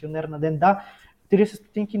всеки пенсионер на ден. Да, 30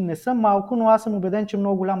 стотинки не са малко, но аз съм убеден, че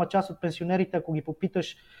много голяма част от пенсионерите, ако ги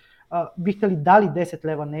попиташ, бихте ли дали 10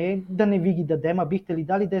 лева, не да не ви ги дадем, а бихте ли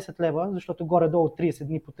дали 10 лева, защото горе-долу 30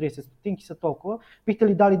 дни по 30 стотинки са толкова, бихте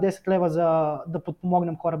ли дали 10 лева за да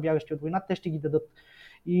подпомогнем хора бягащи от война, те ще ги дадат.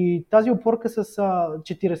 И тази опорка с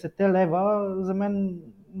 40 лева за мен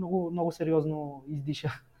много, много сериозно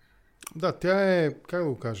издиша. Да, тя е, как да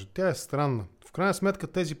го кажа, тя е странна. В крайна сметка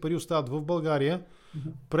тези пари остават в България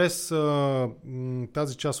през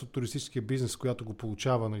тази част от туристическия бизнес, която го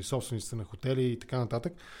получава, нали, собствениците на хотели и така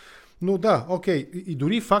нататък. Но да, окей. И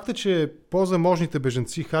дори факта, че по-заможните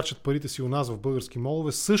бежанци харчат парите си у нас в български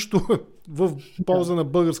молове, също в полза на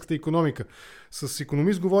българската икономика. С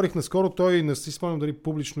икономист говорих наскоро, той не си спомням дали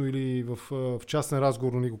публично или в частен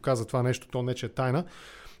разговор ни го каза това нещо, то не че е тайна,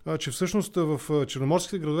 че всъщност в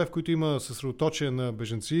черноморските градове, в които има съсредоточие на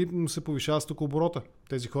бежанци, се повишава стокооборота.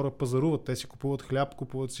 Тези хора пазаруват, те си купуват хляб,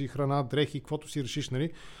 купуват си храна, дрехи, каквото си решиш,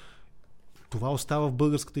 нали? Това остава в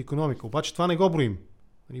българската икономика. Обаче това не го броим.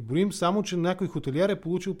 Броим само, че някой хотелиер е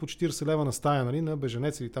получил по 40 лева на стая, нали, на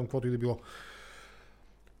бежанец или там, каквото и да било.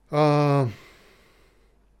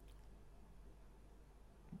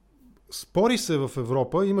 Спори се в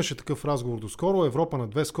Европа, имаше такъв разговор доскоро, Европа на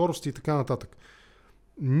две скорости и така нататък.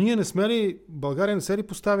 Ние не сме ли, България не се ли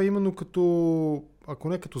поставя именно като, ако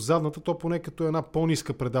не като задната, то поне като една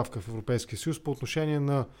по-ниска предавка в Европейския съюз по отношение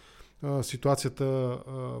на ситуацията,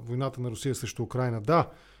 войната на Русия срещу Украйна. Да,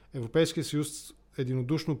 Европейския съюз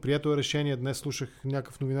единодушно прието е решение. Днес слушах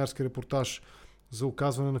някакъв новинарски репортаж за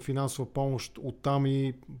оказване на финансова помощ, оттам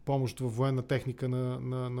и помощ във военна техника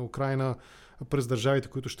на Украйна през държавите,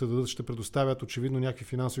 които ще дадат, ще предоставят. Очевидно някакви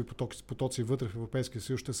финансови потоци вътре в Европейския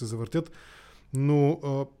съюз ще се завъртят. Но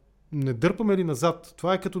не дърпаме ли назад?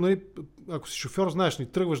 Това е като, нали, ако си шофьор, знаеш, ни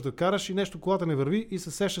тръгваш да караш и нещо колата не върви и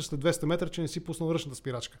се сещаш след 200 метра, че не си пуснал ръчната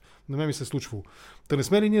спирачка. На мен ми се е случвало. Та не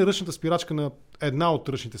сме ли ние ръчната спирачка на една от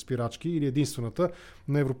ръчните спирачки или единствената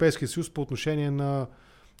на Европейския съюз по отношение на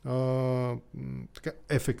така,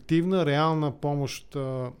 ефективна, реална помощ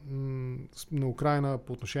на Украйна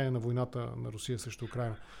по отношение на войната на Русия срещу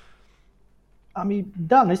Украйна? Ами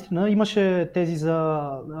да, наистина имаше тези за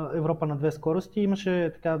Европа на две скорости,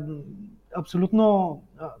 имаше така абсолютно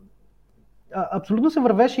се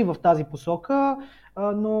вървеше и в тази посока,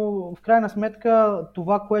 но в крайна сметка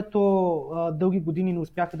това, което дълги години не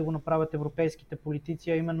успяха да го направят европейските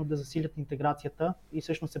политици, а именно да засилят интеграцията и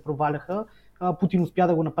всъщност се проваляха, Путин успя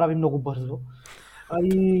да го направи много бързо.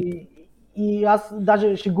 И аз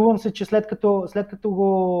даже шегувам се, че след като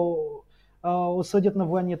го осъдят на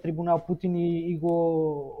военния трибунал Путин и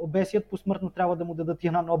го обесят, посмъртно трябва да му дадат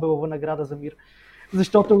една Нобелова награда за мир,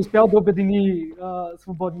 защото е успял да обедини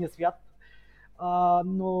свободния свят.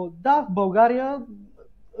 Но да, в България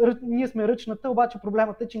ние сме ръчната, обаче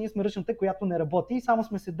проблемът е, че ние сме ръчната, която не работи и само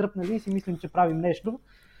сме се дръпнали и си мислим, че правим нещо.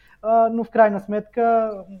 Но в крайна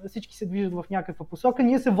сметка всички се движат в някаква посока.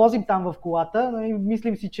 Ние се возим там в колата,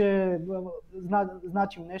 мислим си, че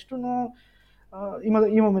значим нещо, но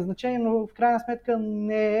имаме значение, но в крайна сметка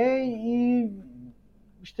не е и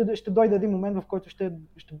ще дойде един момент, в който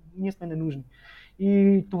ние сме ненужни.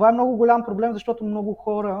 И това е много голям проблем, защото много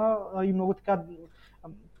хора и много така,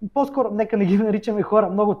 по-скоро нека не ги наричаме хора,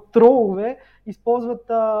 много тролове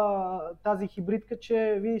използват тази хибридка,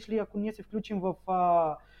 че видиш ли, ако ние се включим в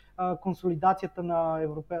консолидацията на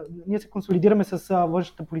ние се консолидираме с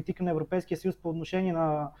външната политика на Европейския съюз по отношение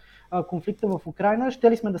на конфликта в Украйна,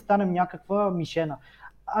 ще ли сме да станем някаква мишена?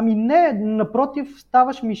 Ами не, напротив,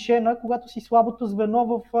 ставаш мишена, когато си слабото звено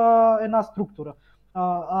в една структура.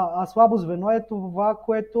 А слабо звено е това,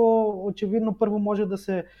 което очевидно първо може да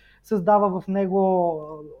се създава в него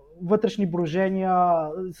вътрешни брожения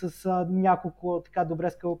с няколко така добре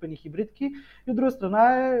скълъпени хибридки. И от друга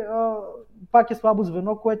страна пак е слабо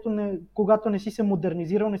звено, което когато не си се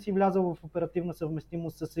модернизирал, не си влязал в оперативна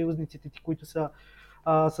съвместимост с съюзниците ти, които са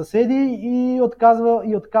съседи и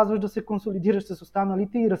отказваш да се консолидираш с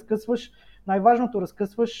останалите и разкъсваш, най-важното,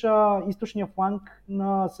 разкъсваш източния фланг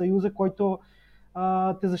на съюза, който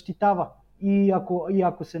те защитава. И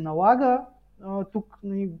ако се налага, тук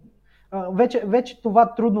вече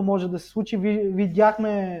това трудно може да се случи.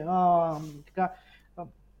 Видяхме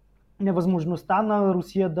невъзможността на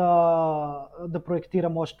Русия да проектира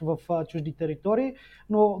мощ в чужди територии,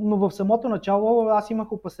 но в самото начало аз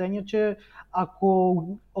имах опасения, че ако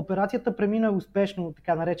операцията премине успешно,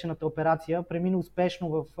 така наречената операция, премине успешно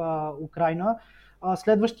в Украйна,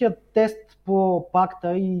 следващия тест по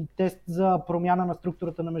пакта и тест за промяна на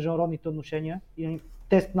структурата на международните отношения и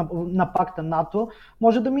тест на пакта НАТО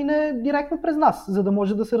може да мине директно през нас, за да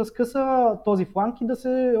може да се разкъса този фланг и да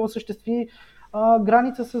се осъществи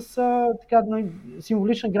граница с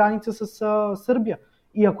символична граница с Сърбия.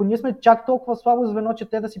 И ако ние сме чак толкова слабо звено, че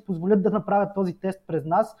те да си позволят да направят този тест през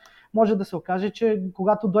нас, може да се окаже, че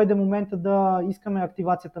когато дойде момента да искаме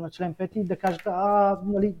активацията на член 5 и да кажат,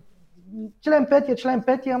 нали, член 5 е член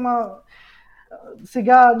 5, ама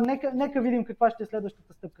Сега, нека видим каква ще е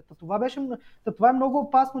следващата стъпка. Това е много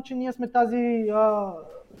опасно, че ние сме тази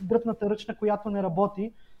дръпната ръчна, която не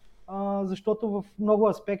работи, защото в много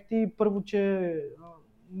аспекти, първо, че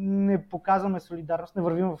не показваме солидарност, не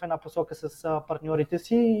вървим в една посока с партньорите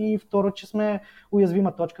си и второ, че сме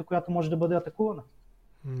уязвима точка, която може да бъде атакувана.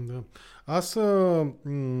 Да. Аз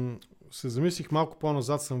се замислих малко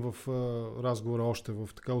по-назад, съм в разговора още в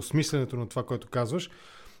така осмисленето на това, което казваш.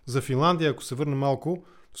 За Финландия, ако се върна малко,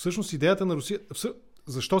 всъщност идеята на Русия...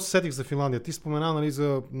 Защо се сетих за Финландия? Ти спомена, нали,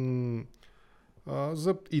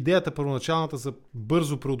 за идеята първоначалната за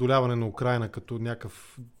бързо преодоляване на Украйна като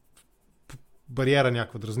някакъв бариера,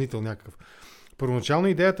 някакъв дразнител, някакъв. Първоначална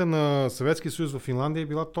идеята на Съветския съюз в Финландия е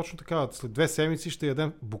била точно така. След 2 седмици ще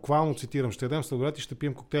ядем, буквално цитирам, ще ядем сладолед и ще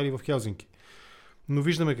пием коктейли в Хелзинки. Но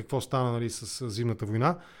виждаме какво стана, нали, с зимната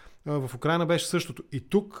война. В Украйна беше същото. И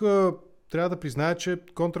тук трябва да призная, че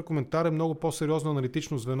Контракоментар е много по-сериозно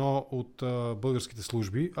аналитично звено от българските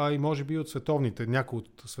служби, а и може би от някои от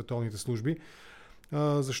световните служби,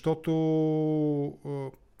 защото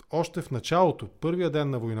още в началото, първия ден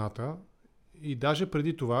на войната и даже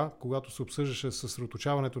преди това, когато се обсъждаше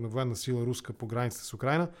съсредоточаването на военна сила руска по границата с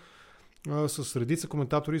Украйна, с редица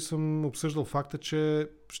коментатори съм обсъждал факта, че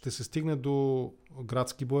ще се стигне до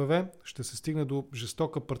градски боеве, ще се стигне до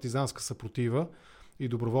жестока партизанска съпротива и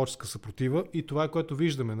доброволческа съпротива. И това е, което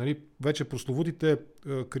виждаме. Нали? Вече прословутите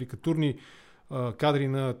карикатурни кадри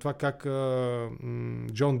на това как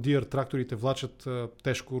Джон Диър тракторите влачат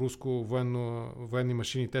тежко руско военни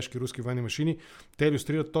машини, тежки руски военни машини. Те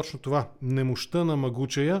илюстрират точно това. Немощта на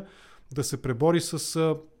Магучая да се пребори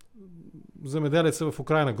с земеделеца в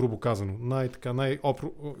Украйна, грубо казано.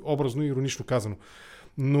 Най-образно и иронично казано.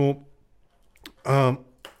 Но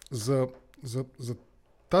за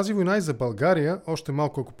тази война и за България, още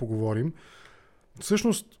малко ако поговорим,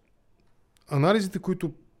 всъщност анализите,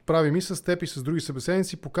 които правим и с теб и с други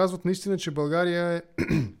събеседници, показват наистина, че България е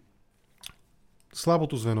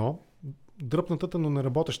слабото звено, дръпнатата, но не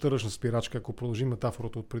работеща ръчна спирачка, ако продължим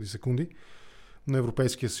метафората от преди секунди, на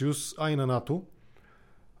Европейския съюз, а и на НАТО.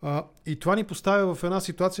 И това ни поставя в една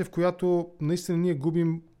ситуация, в която наистина ние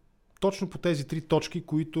губим точно по тези 3 точки,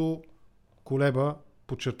 които Кулеба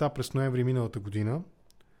подчерта през ноември миналата година.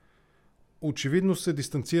 Очевидно се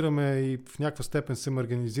дистанцираме и в някаква степен се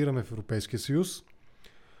маргинализираме в Европейския съюз.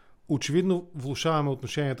 Очевидно влошаваме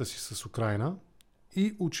отношенията си с Украйна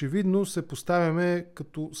и очевидно се поставяме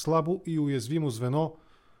като слабо и уязвимо звено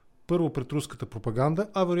първо пред руската пропаганда,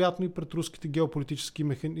 а вероятно и пред руските геополитически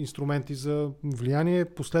инструменти за влияние,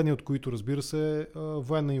 последният от които, разбира се,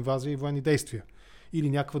 военна инвазия и военни действия или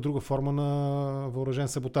някаква друга форма на въоръжен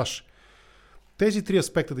саботаж. Тези 3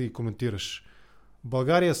 аспекта да ги коментираш.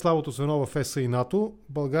 България е слабото звено в ЕС и НАТО,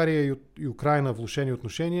 България и Украйна влошени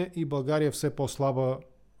отношения и България е все по-слаба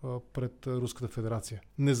пред Руската федерация.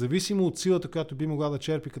 Независимо от силата, която би могла да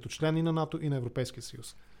черпи като член и на НАТО и на Европейския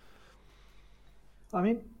съюз.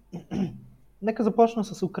 Нека започна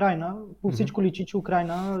с Украйна. По всичко личи, че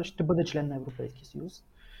Украйна ще бъде член на Европейския съюз.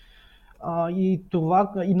 И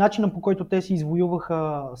начинът, по който те си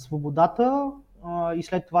извоюваха свободата и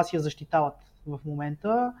след това си я защитават в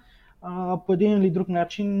момента, по един или друг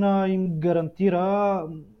начин им гарантира,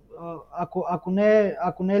 ако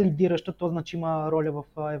не е лидираща, то значима роля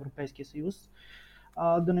в Европейския съюз.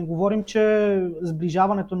 Да не говорим, че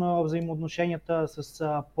сближаването на взаимоотношенията с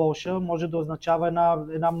Полша може да означава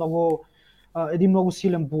един много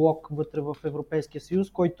силен блок вътре в Европейския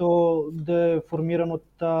съюз, който да е формиран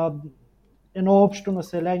от едно общо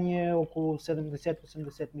население около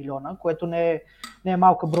 70-80 милиона, което не е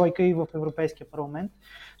малка бройка и в Европейския парламент.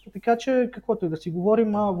 Така че, каквото и да си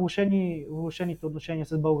говорим, влошените отношения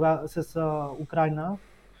с Украйна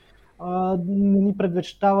не ни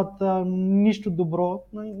предвещават нищо добро.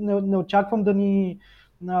 Не очаквам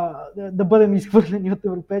да бъдем изхвърлени от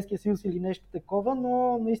Европейския съюз или нещо такова,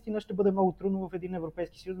 но наистина ще бъде много трудно в един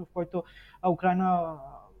Европейски съюз, в който Украйна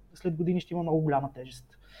след години ще има много голяма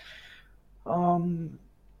тежест.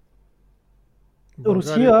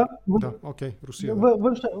 Русия,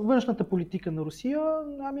 външната политика на Русия,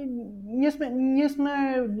 ние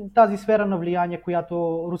сме тази сфера на влияние,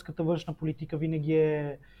 която руската външна политика винаги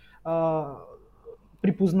е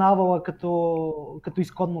припознавала като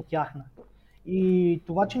изконно тяхна. И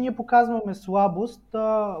това, че ние показваме слабост,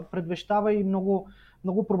 предвещава и много,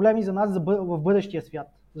 много проблеми за нас в бъдещия свят.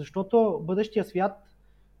 Защото бъдещия свят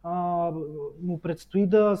му предстои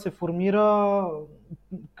да се формира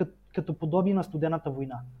като подобие на студената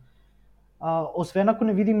война. Освен ако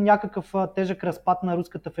не видим някакъв тежък разпад на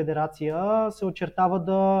Руската федерация, се очертава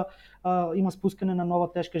да има спускане на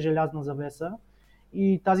нова тежка желязна завеса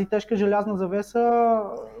И тази тежка желязна завеса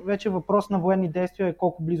вече въпрос на военни действия е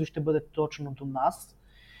колко близо ще бъде точно до нас.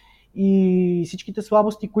 И всичките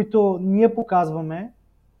слабости, които ние показваме,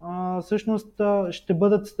 всъщност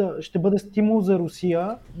ще бъде стимул за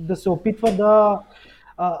Русия да се опитва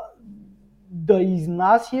да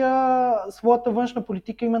изнася своята външна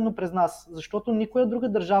политика именно през нас. Защото никоя друга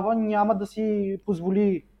държава няма да си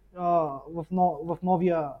позволи в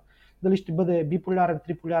новия, дали ще бъде биполярен,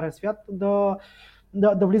 триполярен свят, да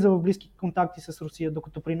влиза в близки контакти с Русия.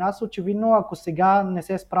 Докато при нас, очевидно, ако сега не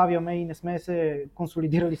се справяме и не сме се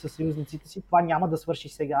консолидирали с съюзниците си, това няма да свърши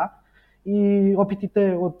сега. И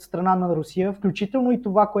опитите от страна на Русия, включително и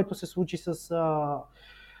това, което се случи с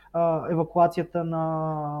евакуацията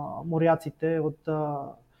на моряците от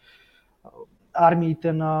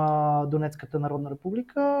армиите на Донецката народна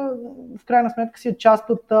република, в крайна сметка си е част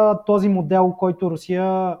от този модел, който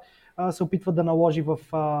Русия се опитва да наложи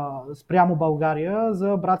спрямо България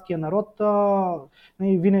за братския народ,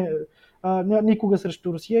 никога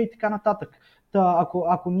срещу Русия и така нататък.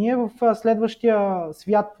 Ако ние в следващия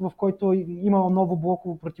свят, в който има ново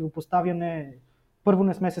блоково противопоставяне, първо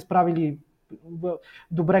не сме се справили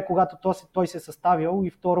добре, когато той се е съставил, и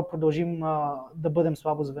второ продължим да бъдем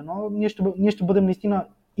слабо звено, ние ще бъдем наистина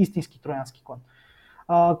истински троянски кон.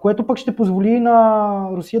 Което пък ще позволи на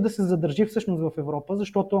Русия да се задържи всъщност в Европа,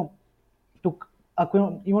 защото тук, ако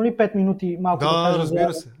има ли 5 минути малко да кажа... Да,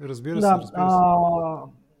 разбира се.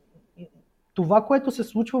 Това, което се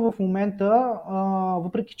случва в момента,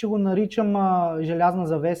 въпреки че го наричам желязна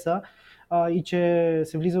завеса и че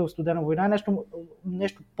се влиза в студена война, е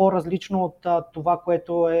нещо по-различно от това,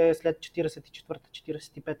 което е след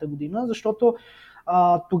 1944-1945 година, защото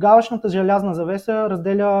тогавашната желязна завеса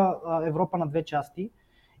разделя Европа на две части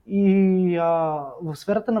и в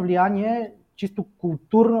сферата на влияние чисто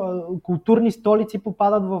културни столици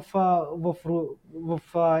попадат в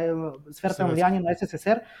сферата на влияние на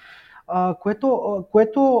СССР,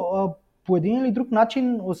 което по един или друг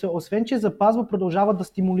начин, освен че запазва, продължава да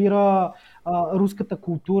стимулира руската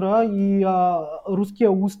култура и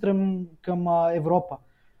руския устрем към Европа.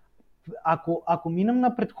 Ако минем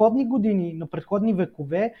на предходни години, на предходни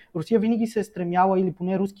векове, Русия винаги се е стремяла, или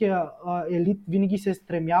поне руския елит винаги се е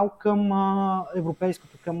стремял към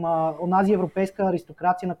европейското, към онази европейска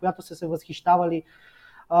аристокрация, на която са се възхищавали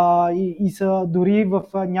и са дори в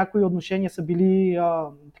някои отношения са били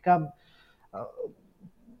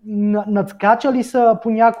надскачали са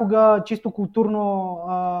понякога чисто културно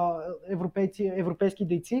европейски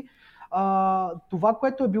дейци. Това,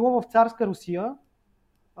 което е било в царска Русия,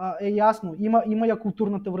 е ясно. Има я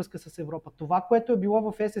културната връзка с Европа. Това, което е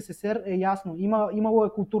било в СССР, е ясно. Имало е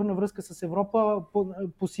културна връзка с Европа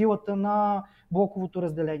по силата на блоковото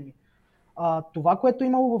разделение. Това, което е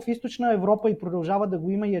имало в Източна Европа и продължава да го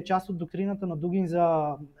има и е част от доктрината на Дугин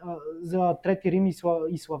за Трети Рим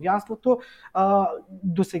и славянството,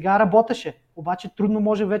 до сега работеше. Обаче трудно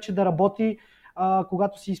може вече да работи,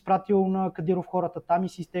 когато си изпратил на Кадиров хората там и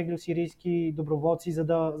си изтеглил сирийски доброволци, за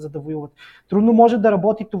да воюват. Трудно може да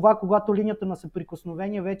работи това, когато линията на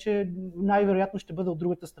съприкосновение вече най-вероятно ще бъде от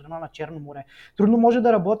другата страна на Черно море. Трудно може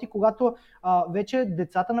да работи, когато вече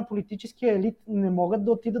децата на политическия елит не могат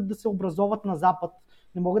да отидат да се образоват на Запад,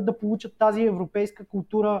 не могат да получат тази европейска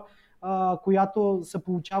култура, която са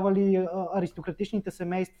получавали аристократичните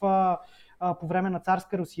семейства по време на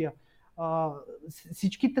царска Русия.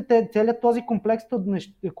 Целият този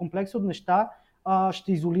комплекс от неща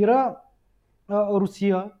ще изолира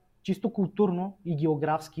Русия чисто културно и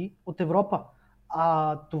географски от Европа.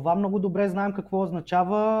 Това много добре знаем какво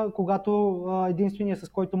означава, когато единственият, с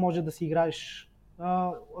който може да си играеш,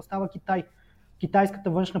 остава Китай.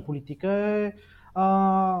 Китайската външна политика е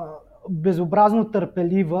безобразно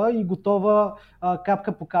търпелива и готова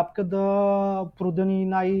капка по капка да продъни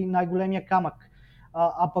най-големия камък.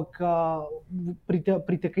 Пък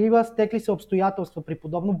при такива стекли се обстоятелства, при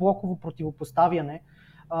подобно блоково противопоставяне,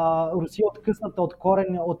 Русия откъсната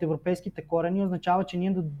от европейските корени означава, че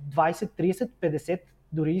ние до 20, 30, 50,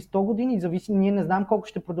 дори 100 години, зависи, ние не знаем колко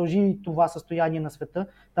ще продължи това състояние на света,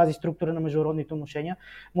 тази структура на международните отношения,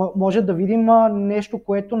 може да видим нещо,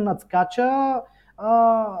 което надскача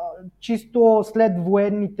чисто след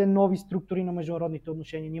военните нови структури на международните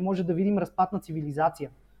отношения. Ние може да видим разпад на цивилизация.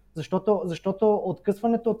 Защото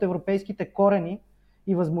откъсването от европейските корени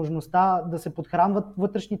и възможността да се подхранват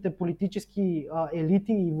вътрешните политически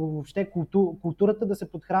елити и въобще културата да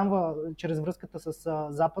се подхранва чрез връзката с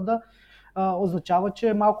Запада, означава,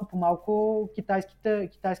 че малко по малко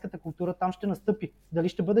китайската култура там ще настъпи. Дали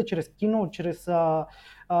ще бъде чрез кино, чрез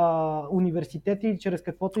университети, чрез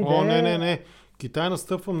каквото и да е. Не. Китай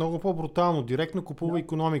настъпва много по-брутално. Директно купува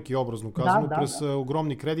икономики, образно казано, през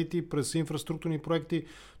огромни кредити, през инфраструктурни проекти.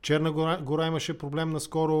 Черна гора имаше проблем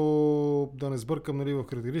наскоро, да не сбъркам, нали, в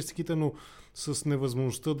характеристиките, но с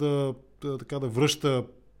невъзможността да връща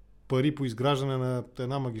пари по изграждане на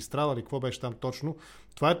една магистрала или какво беше там точно.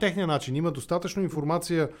 Това е техния начин. Има достатъчно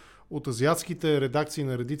информация от азиатските редакции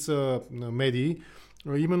на редица медии,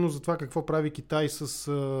 именно за това какво прави Китай с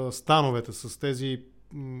становете, с тези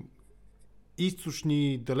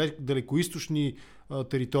източни, далекоизточни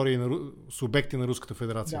територии на субекти на Руската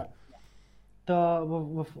федерация. Да.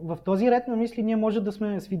 В този ред на мисли ние може да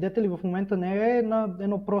сме свидетели в момента не е на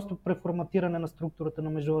едно просто преформатиране на структурата на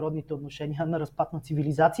международните отношения, на разпад на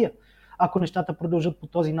цивилизация. Ако нещата продължат по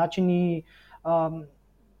този начин и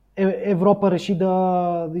Европа реши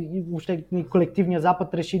въобще колективния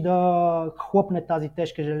Запад реши да хлопне тази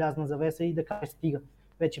тежка желязна завеса и да каже стига.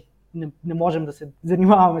 Вече не можем да се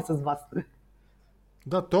занимаваме с вас.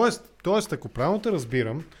 Да, т.е. ако правилно те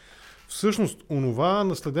разбирам, всъщност онова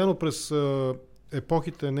наследено през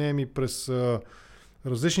епохите, през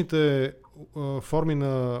различните форми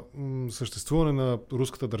на съществуване на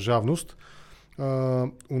руската държавност,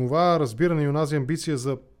 онова разбиране и онази амбиция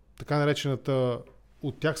за така наречената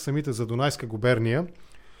от тях самите за Дунайска губерния,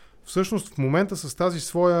 всъщност в момента с тази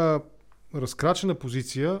своя разкрачена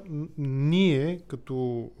позиция, ние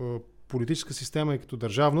като политическа система и като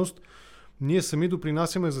държавност, ние сами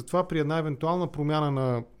допринасяме за това при една евентуална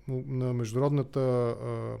промяна на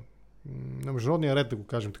международния ред, да го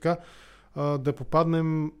кажем така, да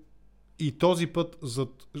попаднем и този път зад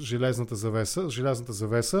желязната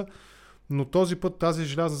завеса, но този път тази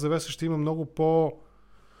желязна завеса ще има много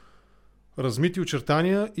по-размити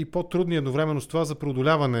очертания и по-трудни едновременно с това за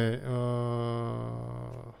преодоляване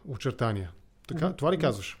очертания. Така, това ли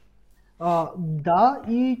казваш? Да,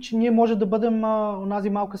 и че ние може да бъдем онази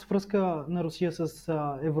малка свръзка на Русия с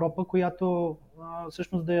Европа, която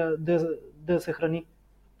всъщност да съхрани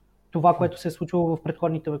това, което се е случило в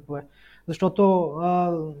предходните векове. Защото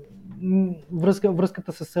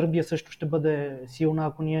връзката с Сърбия също ще бъде силна,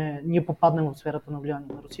 ако ние попаднем в сферата на влияние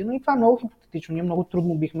на Русия. Но и това е много хипотетично. Ние много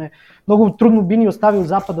трудно би ни оставил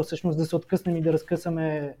Запада всъщност да се откъснем и да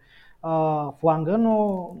разкъсаме фланга,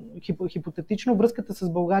 но хипотетично връзката с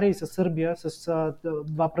България и с Сърбия, с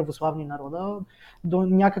два православни народа, до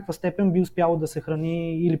някаква степен би успяло да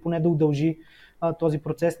съхрани или поне да удължи този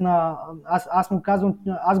процес на...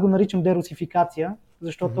 Аз го наричам дерусификация,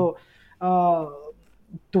 защото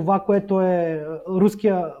това, което е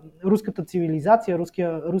руската цивилизация,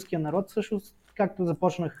 руския народ, всъщност, както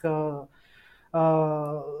започнах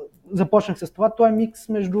с това, той е микс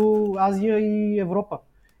между Азия и Европа.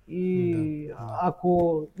 И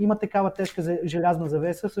ако има такава тежка желязна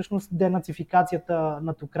завеса, всъщност денацификацията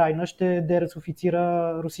над Украйна ще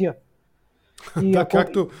дерусифицира Русия. И да,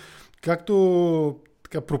 както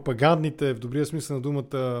така, пропагандните, в добрия смисъл на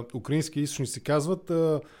думата, украински източници казват,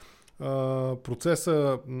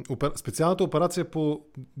 специалната операция по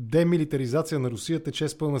демилитаризация на Русия тече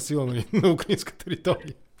с пълна сила на украинска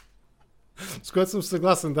територия. С което съм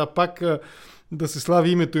съгласен, да, пак да се слави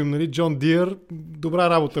името им, нали, Джон Диър, добра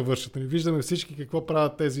работа вършат. Нали. Виждаме всички какво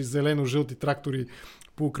правят тези зелено-жълти трактори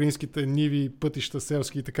по украинските ниви, пътища,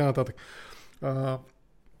 селски и така нататък.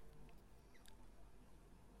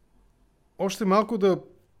 Още малко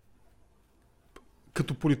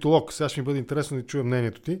като политолог, сега ще ми бъде интересно да чуя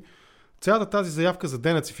мнението ти, цялата тази заявка за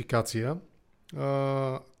денацификация,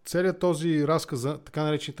 целият този разказ за така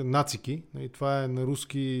наречените нацики, това е на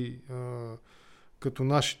руски, като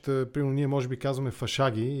нашите, примерно ние може би казваме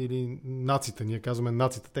фашаги или наците, ние казваме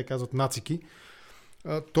наците, те казват нацики,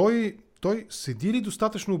 той седи ли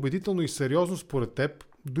достатъчно убедително и сериозно според теб,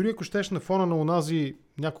 дори ако щеш на фона на онази,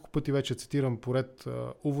 няколко пъти вече цитирам поред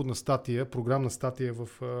уводна статия, програмна статия в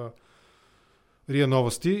РИА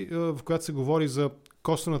Новости, в която се говори за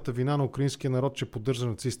косвената вина на украинския народ, че поддържа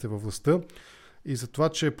нацистите във властта и за това,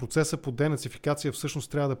 че процеса по денацификация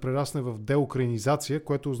всъщност трябва да прерасне в деукраинизация,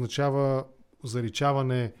 което означава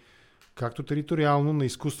заличаване както териториално на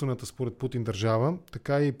изкуствената според Путин държава,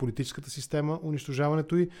 така и политическата система,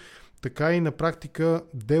 унищожаването й, така и на практика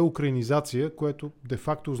деукраинизация, което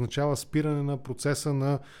де-факто означава спиране на процеса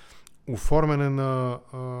на оформяне на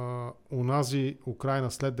онази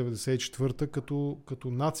Украйна след 1994-та като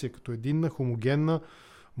нация, като единна, хомогенна,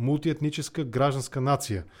 мултиетническа гражданска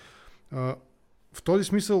нация. В този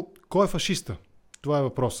смисъл, кой е фашиста? Това е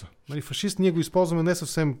въпроса. Нали, фашист ние го използваме не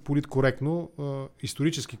съвсем политкоректно,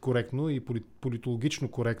 исторически коректно и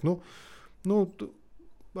политологично коректно, но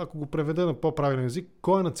ако го преведа на по-правилен език,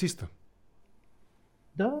 кой е нациста?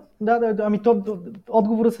 Да. Ами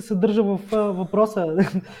отговорът се съдържа в въпроса.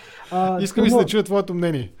 Искам да чуя твоето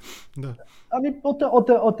мнение. Да. Ами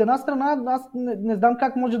от една страна, аз не знам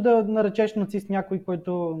как може да наречеш нацист някой,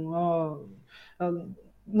 който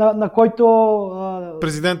на който...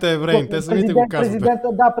 Президентът е евреин, те самите го казват.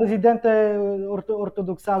 Президентът е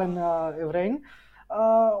ортодоксален евреин.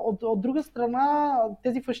 От друга страна,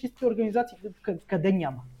 тези фашистски организации, къде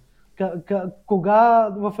няма? Кога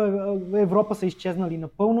в Европа са изчезнали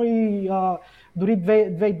напълно и дори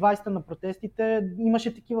 2020 на протестите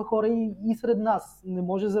имаше такива хора и сред нас. Не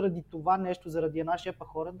може заради това нещо, заради една шепа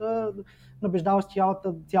хора да набеждаваш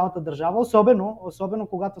цялата държава, особено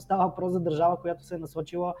когато става въпрос за държава, която се е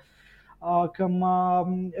насочила към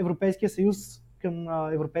Европейския съюз, към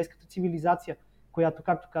европейската цивилизация, която,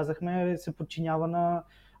 както казахме, се подчинява на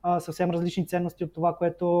съвсем различни ценности от това,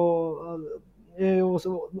 което е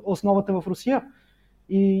основата в Русия.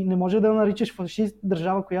 И не може да наричаш фашист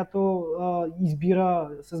държава, която избира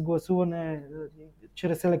с гласуване,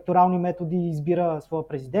 чрез електорални методи избира своя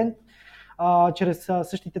президент, чрез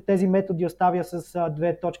същите тези методи оставя с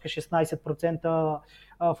 2,16%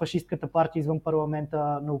 фашистката партия извън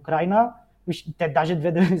парламента на Украйна. Те даже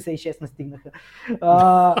 2,96 не стигнаха.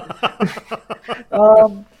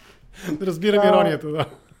 Разбирам иронията, да.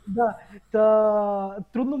 Да,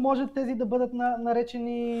 трудно може тези да бъдат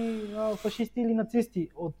наречени фашисти или нацисти.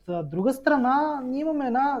 От друга страна, ние имаме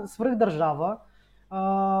една свръхдържава,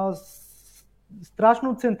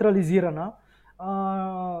 страшно централизирана,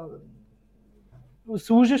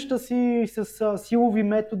 служаща си с силови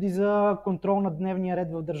методи за контрол на дневния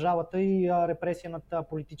ред в държавата и репресия над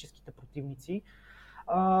политическите противници.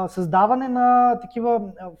 Създаване на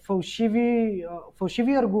такива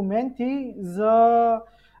фалшиви аргументи за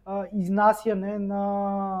изнасяне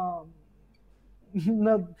на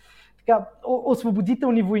така,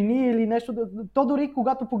 освободителни войни или нещо. То дори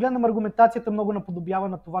когато погледнем аргументацията, много наподобява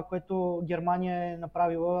на това, което Германия е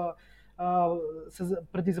направила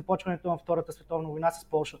преди започването на Втората световна война с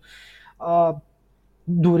Полша.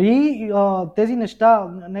 Дори тези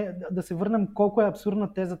неща, да се върнем колко е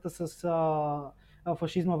абсурдна тезата с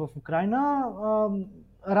фашизма в Украйна,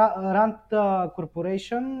 Rand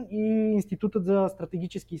Corporation и Институтът за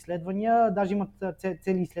стратегически изследвания даже имат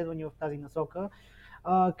цели изследвания в тази насока,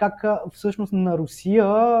 как всъщност на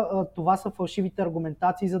Русия това са фалшивите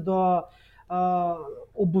аргументации, за да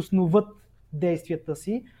обосноват действията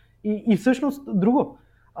си. И всъщност друго,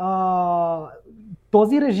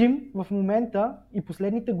 този режим в момента и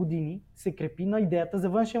последните години се крепи на идеята за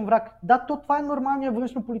външен враг. Да, това е нормалният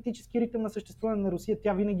външно-политически ритъм на съществуване на Русия.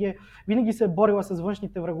 Тя винаги се е борила с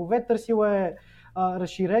външните врагове, търсила е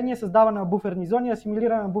разширение, създаване на буферни зони,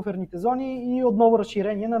 асимилиране на буферните зони и отново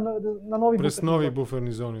разширение на нови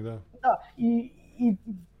буферни зони. Да. Да, и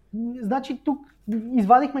значи тук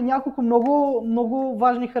извадихме няколко много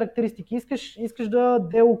важни характеристики. Искаш да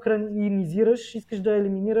деукраинизираш, искаш да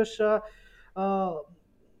елиминираш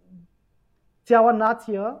цяла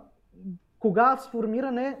нация. Кога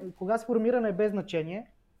сформиране е без значение?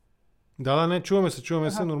 Да, чуваме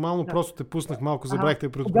се. Нормално, просто те пуснах малко, забравих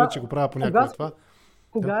да предупредя, че го правя понякога това.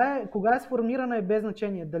 Кога е сформирана е без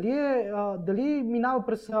значение? Дали минава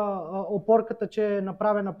през опорката, че е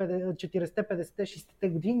направена 40-те, 50-те, 60-те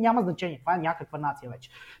години, няма значение. Това е някаква нация вече.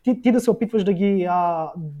 Ти да се опитваш да ги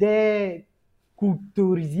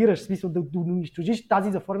декултуризираш, в смисъл да унищожиш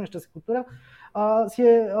тази заформяща се култура, си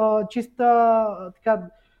е чиста така,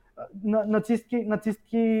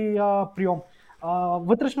 нацистки прием.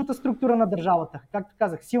 Вътрешната структура на държавата, както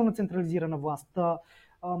казах, силна централизирана власт,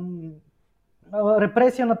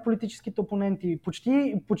 репресия над политическите опоненти,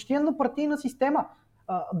 почти еднопартийна система.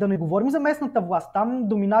 Да не говорим за местната власт. Там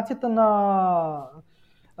доминацията на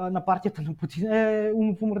партията на Путин е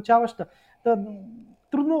умопомрачаваща.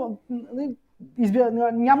 Трудно,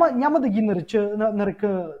 няма да ги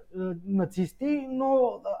нарека нацисти,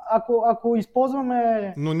 но ако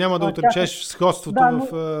използваме... Но няма да отречеш сходството в...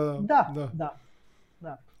 Да.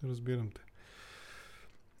 Разбирам те.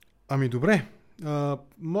 Ами добре,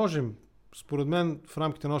 можем, според мен, в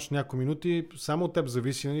рамките на още няколко минути, само от теб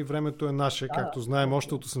зависи, времето е наше, както знаем,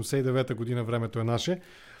 още от 89-та година времето е наше.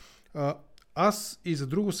 Аз и за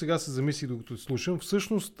друго сега се замислих, докато слушам.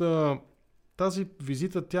 Всъщност, тази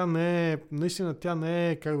визита, тя не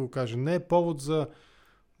е, как да го кажа, не е повод за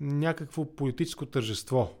някакво политическо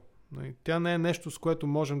тържество. Тя не е нещо, с което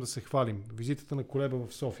можем да се хвалим. Визитата на Кулеба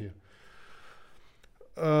в София.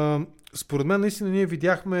 Според мен, наистина, ние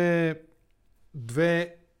видяхме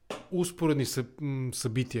две успоредни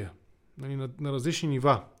събития на различни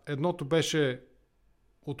нива. Едното беше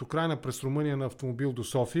от Украйна през Румъния на автомобил до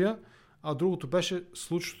София, а другото беше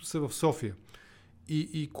случващото се в София.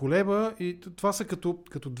 И Кулеба, и това са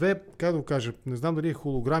като две, как да го кажа, не знам дали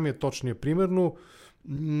холограми е точния пример, но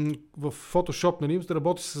в Photoshop, нали,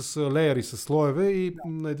 работи с леери, с слоеве и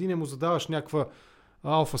на един му задаваш някаква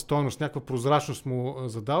алфа стойност, някаква прозрачност му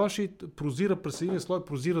задаваш и прозира през един слой,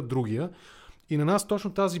 прозира другия. И на нас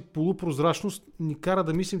точно тази полупрозрачност ни кара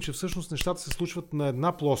да мислим, че всъщност нещата се случват на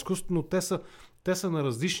една плоскост, но те са на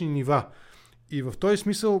различни нива. И в този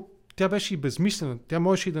смисъл тя беше и безмислена. Тя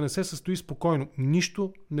можеше и да не се състои спокойно.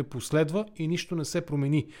 Нищо не последва и нищо не се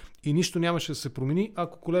промени. И нищо нямаше да се промени,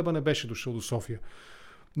 ако Кулеба не беше дошъл до София.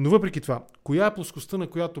 Но въпреки това, коя е плоскостта, на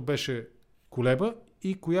която беше Кулеба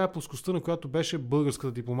и коя е плоскостта, на която беше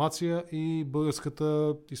българската дипломация и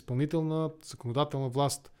българската изпълнителна, законодателна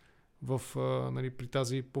власт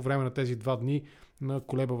по време на тези 2 дни на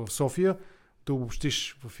Кулеба в София, да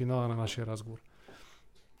обобщиш в финала на нашия разговор?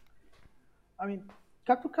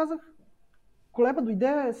 Както казах, Кулеба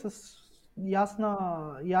дойде с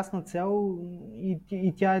ясна цел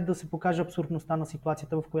и тя е да се покаже абсурдността на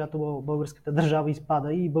ситуацията, в която българската държава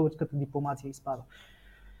изпада и българската дипломация изпада.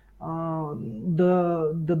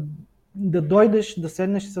 Да дойдеш, да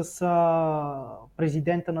седнеш с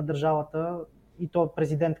президента на държавата и то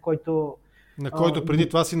президент, който... На който преди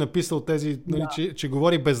това си написал тези, нали, че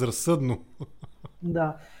говори безразсъдно.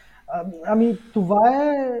 Да.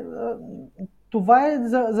 Това е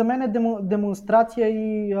за мен е демонстрация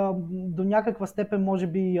и до някаква степен може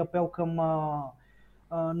би апел към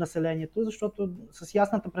населението, защото с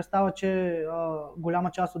ясната представа, че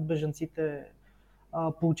голяма част от бежанците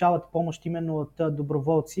получават помощ именно от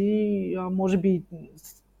доброволци, може би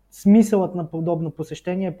смисълът на подобно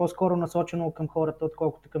посещение е по-скоро насочено към хората,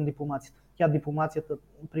 отколкото към дипломацията. Дипломацията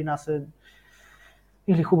при нас е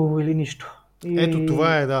или хубаво, или нищо. Ето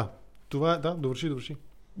това е, да. Това е, да, довърши.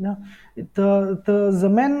 Да. За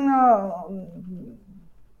мен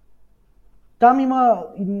там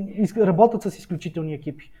работят с изключителни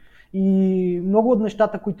екипи. И много от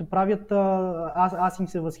нещата, които правят, аз им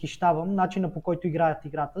се възхищавам, начина по който играят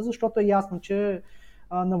играта, защото е ясно, че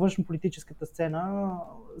на външнополитическата сцена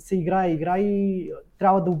се играе игра и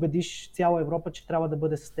трябва да убедиш цяла Европа, че трябва да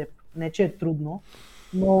бъде с теб. Не, че е трудно,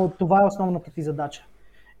 но това е основната ти задача.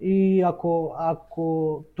 И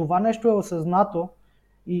ако това нещо е осъзнато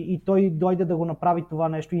и той дойде да го направи това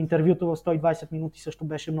нещо, и интервюто в 120 минути също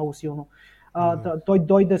беше много силно, той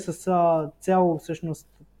дойде с цел всъщност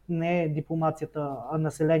не дипломацията, а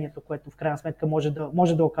населението, което в крайна сметка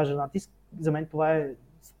може да окаже натиск. За мен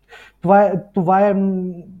това е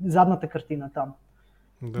задната картина там.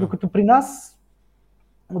 Да. Докато при нас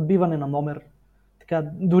отбиване на номер. Така,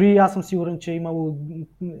 дори аз съм сигурен, че е имало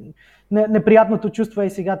неприятното чувство и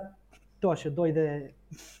сега той ще дойде,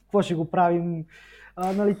 какво ще го правим?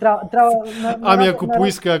 Нали, ако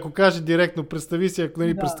поиска, ако каже директно, представи си,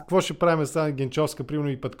 какво ще правим с Генчовска, примерно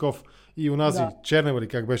и Петков и онази Чернева ли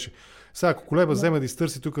как беше. Сега, ако Кулеба вземе да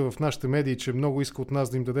изтърси тук в нашите медии, че много иска от нас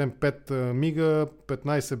да им дадем 5 мига,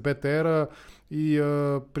 15 БТР и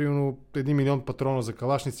примерно 1 милион патрона за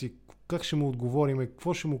калашници, как ще му отговорим?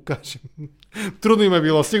 Какво ще му кажем? Трудно им е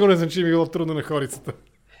било. Сигурен съм, че им е било трудно на хорицата.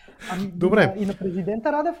 Добре. И на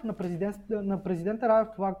президента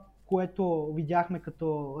Радев, това, което видяхме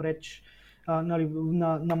като реч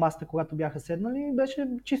на масата, когато бяха седнали, беше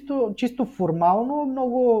чисто формално,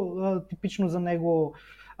 много типично за него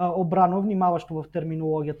обрано, внимаващо в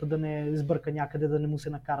терминологията, да не сбърка някъде, да не му се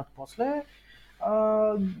накарат после.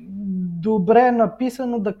 Добре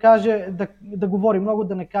написано, да говори много,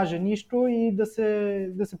 да не каже нищо и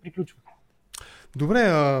да се приключва.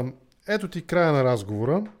 Добре, ето ти края на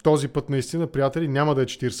разговора. Този път наистина, приятели, няма да е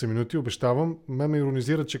 40 минути, обещавам. Ме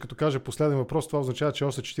иронизират, че като кажа последен въпрос, това означава, че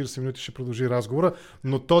още 40 минути ще продължи разговора,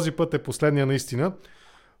 но този път е последния наистина.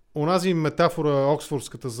 Онази метафора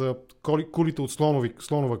оксфордската за кулите от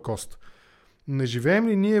слонова кост. Не живеем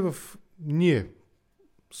ли ние,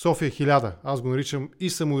 София 1000, аз го наричам и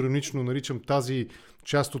самоиронично наричам тази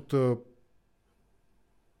част от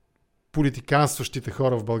политиканстващите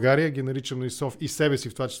хора в България, ги наричам и себе си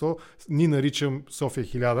в това число, ни наричам София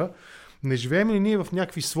 1000. Не живеем ли ние в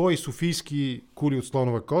някакви свои софийски кули от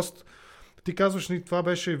слонова кост? Ти казваш, това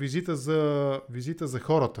беше визита за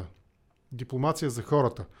хората. Дипломация за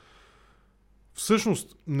хората.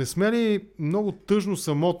 Всъщност, не сме ли много тъжно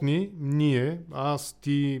самотни ние, аз,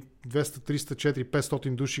 ти, 200, 300, 400,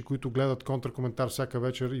 500 души, които гледат контракоментар всяка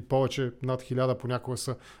вечер и повече, над 1000 понякога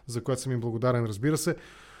са, за което съм им благодарен, разбира се.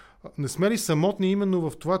 Не сме ли самотни именно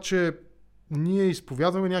в това, че ние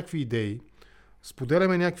изповядваме някакви идеи,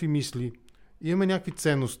 споделяме някакви мисли, имаме някакви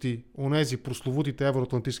ценности, онези прословутите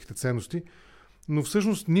евроатлантическите ценности, но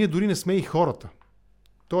всъщност ние дори не сме и хората.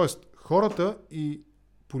 Тоест, хората и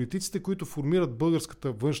политиците, които формират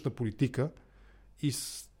българската външна политика и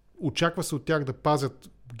очаква се от тях да пазят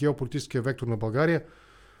геополитическия вектор на България,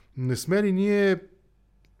 не сме ли ние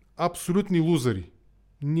абсолютни лузери?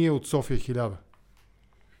 Ние от София 1000.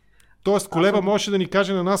 Тоест, Кулеба можеше да ни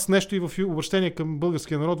каже на нас нещо и в обращение към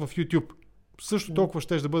българския народ в YouTube. Също толкова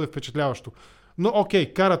ще да бъде впечатляващо. Но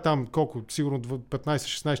окей, кара там колко, сигурно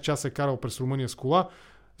 15-16 часа е карал през Румъния с кола,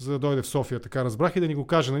 за да дойде в София, така разбрах, и да ни го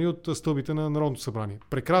каже, нали, от стълбите на Народното събрание.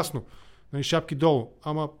 Прекрасно. Нали, шапки долу.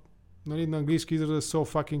 Ама, нали, на английски израз е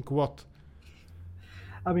so fucking what.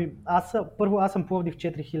 Ами, аз съм Пловдив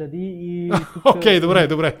 4000 и... Окей, добре.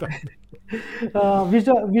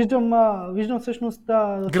 Виждам всъщност...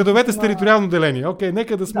 Градовете с териториално деление. Окей,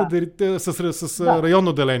 нека да сме с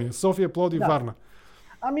районно деление. София, Пловдив, Варна.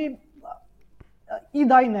 Ами, и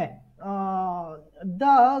да и не.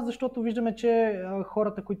 Да, защото виждаме, че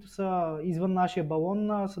хората, които са извън нашия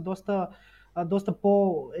балон, са доста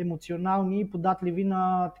по-емоционални и податливи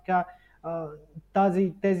на така,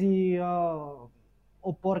 тези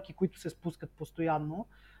опорки, които се спускат постоянно.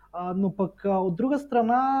 Но пък от друга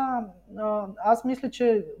страна, аз мисля,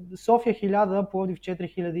 че София 1000, Пловдив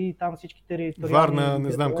 4000 и там всички териториални... Варна,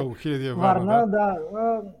 не знам колко хиляди е Варна. Да.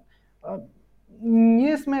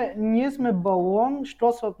 Ние сме балон,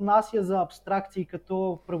 що се отнася за абстракции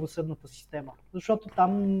като правосъдната система. Защото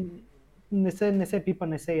там не се пипа,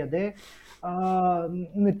 не се яде,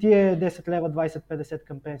 не ти е 10 лева, 20-50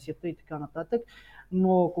 към пенсията и така нататък.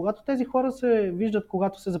 Но когато тези хора се виждат,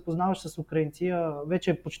 когато се запознаваш с украинци,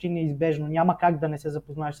 вече е почти неизбежно, няма как да не се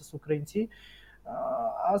запознаеш с украинци.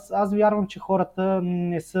 Аз вярвам, че хората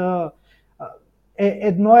не са...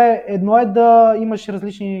 Едно е да имаш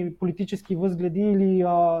различни политически възгледи или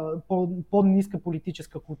по-ниска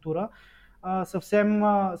политическа култура.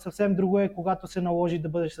 Съвсем друго е, когато се наложи да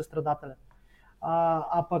бъдеш състрадателен.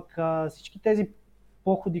 А пък всички тези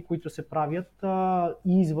походи, които се правят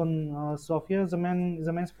и извън София, за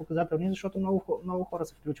мен са показателни, защото много хора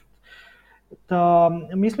се включват.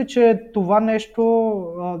 Мисля, че това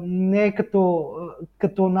нещо не е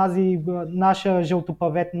като наша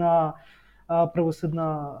жълтопаветна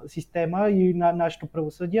правосъдна система и нашето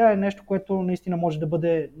правосъдие, е нещо, което наистина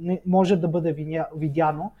може да бъде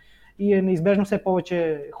видяно и е неизбежно все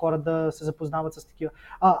повече хора да се запознават с такива.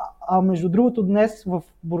 Между другото, днес в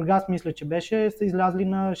Бургас, мисля, че са излязли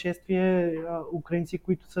на шествие украинци,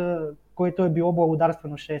 което е било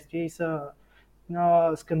благодарствено шествие и са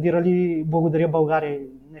скандирали "Благодаря България",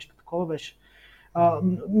 нещо такова беше.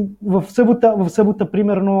 В събота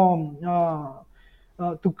примерно,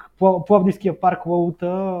 тук Пловдивския парк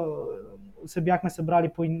Лаута се бяхме събрали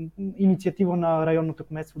по инициатива на районното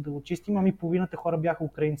кметство да го чистим, ами половината хора бяха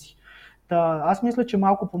украинци. Аз мисля, че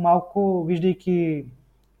малко по малко,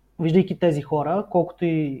 виждайки тези хора, колкото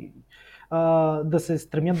и да се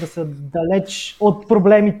стремят да са далеч от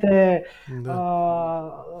проблемите,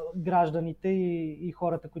 гражданите и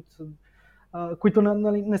хората, които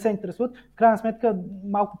не се интересуват. В крайна сметка,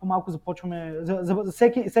 малко по малко започваме.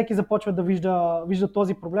 Всеки започва да вижда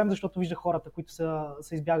този проблем, защото вижда хората, които са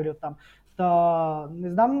избягали оттам. Не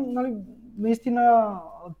знам, нали, наистина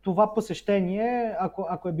това посещение,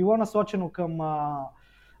 ако е било насочено към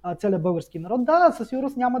целия български народ, да, със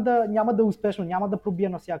сигурност няма да е успешно, няма да пробие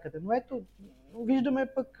навсякъде. Но ето, виждаме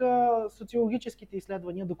пък социологическите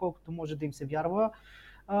изследвания, доколкото може да им се вярва.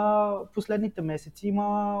 Последните месеци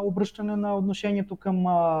има обръщане на отношението към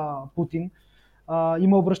Путин,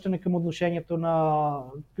 има обръщане към отношението на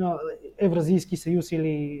Евразийски съюз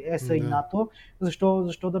или ЕСА и НАТО.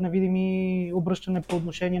 Защо да не видим и обръщане по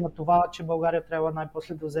отношение на това, че България трябва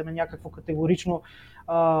най-после да вземе някакво категорично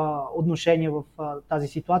отношение в тази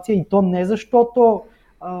ситуация, и то не защото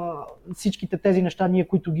всичките тези неща, ние,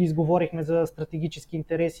 които ги изговорихме за стратегически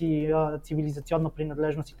интереси, цивилизационна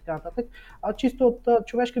принадлежност и така нататък, а чисто от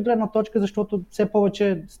човешка гледна точка, защото все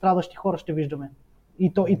повече страдащи хора ще виждаме.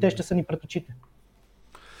 И те ще са ни пред очите.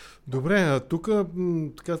 Добре, тук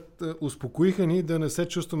така успокоиха ни да не се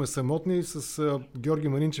чувстваме самотни. С Георги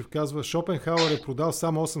Маринчев казва: Шопенхауер е продал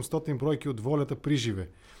само 800 бройки от Волята при живе.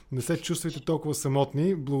 Не се чувствайте толкова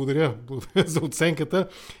самотни. Благодаря за оценката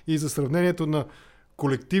и за сравнението на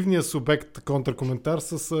колективния субект Контракоментар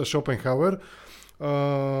с Шопенхауер.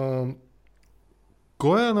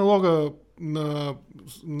 Кой е аналога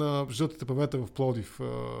на жълтите павета в Пловдив?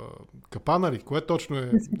 Капана ли? Кое точно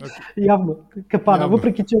е? Явно, Капана.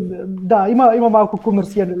 Въпреки че да, има малко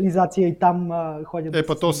комерциализация и там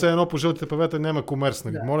ходят. То все едно по жълтите павета няма комерс,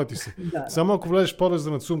 нали? Моля ти се. Да. Само ако влезеш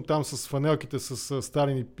по-да на ЦУМ там с фанелките, с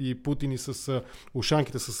Сталин и Путин и с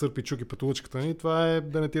ушанките с сърпи, чуки, петолъчката, нали? Това е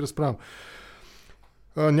да не ти разправям.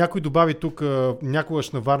 Някой добави тук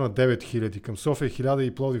някогаш на Варна 9000, към София 1000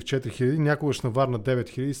 и Пловдив 4000, някогаш на Варна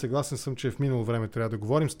 9000. Съгласен съм, че в минало време трябва да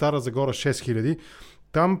говорим. Стара Загора 6000.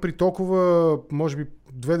 Там при толкова, може би,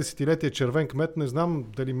 2 десетилетия червен кмет, не знам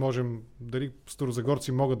дали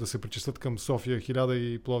старозагорци могат да се причислят към София 1000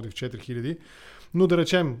 и Пловдив 4000. Но да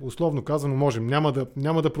речем, условно казано, можем.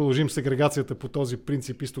 Няма да продължим сегрегацията по този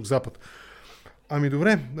принцип изток-запад. Ами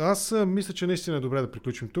добре, аз мисля, че наистина е добре да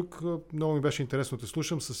приключим тук. Много ми беше интересно да те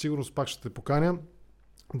слушам. Със сигурност пак ще те поканя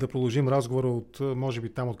да продължим разговора от, може би,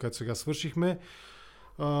 там, откъдето сега свършихме.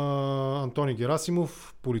 Антони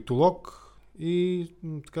Герасимов, политолог и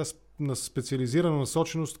така на специализирана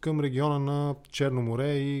насоченост към региона на Черно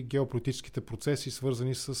море и геополитическите процеси,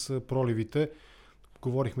 свързани с проливите.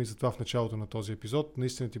 Говорихме и за това в началото на този епизод.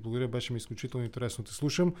 Наистина ти благодаря, беше ми изключително интересно да те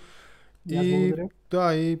слушам. И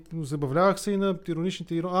забавлявах се и на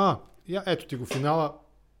ироничните ето ти го финала.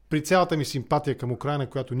 При цялата ми симпатия към Украйна,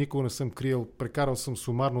 която никога не съм криел, прекарал съм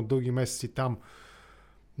сумарно дълги месеци там.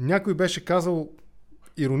 Някой беше казал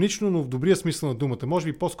иронично, но в добрия смисъл на думата.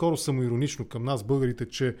 Може би по-скоро самоиронично към нас, българите,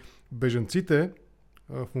 че бежанците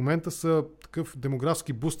в момента са такъв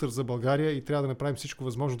демографски бустер за България и трябва да направим всичко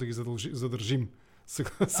възможно да ги задържим.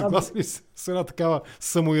 Съгласен ли с една такава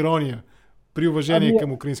самоирония? При уважение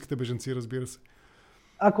към украинските бежанци, разбира се.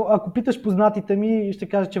 Ако питаш познатите ми, ще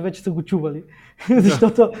кажа, че вече са го чували.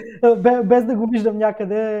 Защото без да го виждам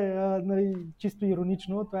някъде, чисто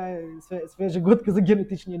иронично, това е свежа глътка за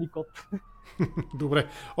генетичния ни код. Добре,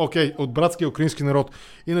 окей, от братския украински народ.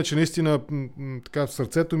 Иначе наистина така,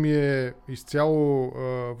 сърцето ми е изцяло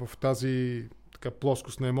в тази така,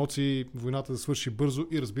 плоскост на емоции, войната да свърши бързо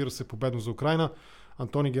и разбира се победно за Украйна.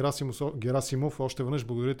 Антони Герасимов, още веднъж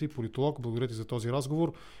благодаря ти, политолог, благодаря ти за този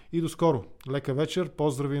разговор и до скоро. Лека вечер,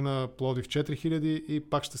 поздрави на Пловдив 4000 и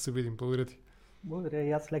пак ще се видим. Благодаря ти. Благодаря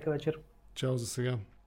и аз, лека вечер. Чао за сега.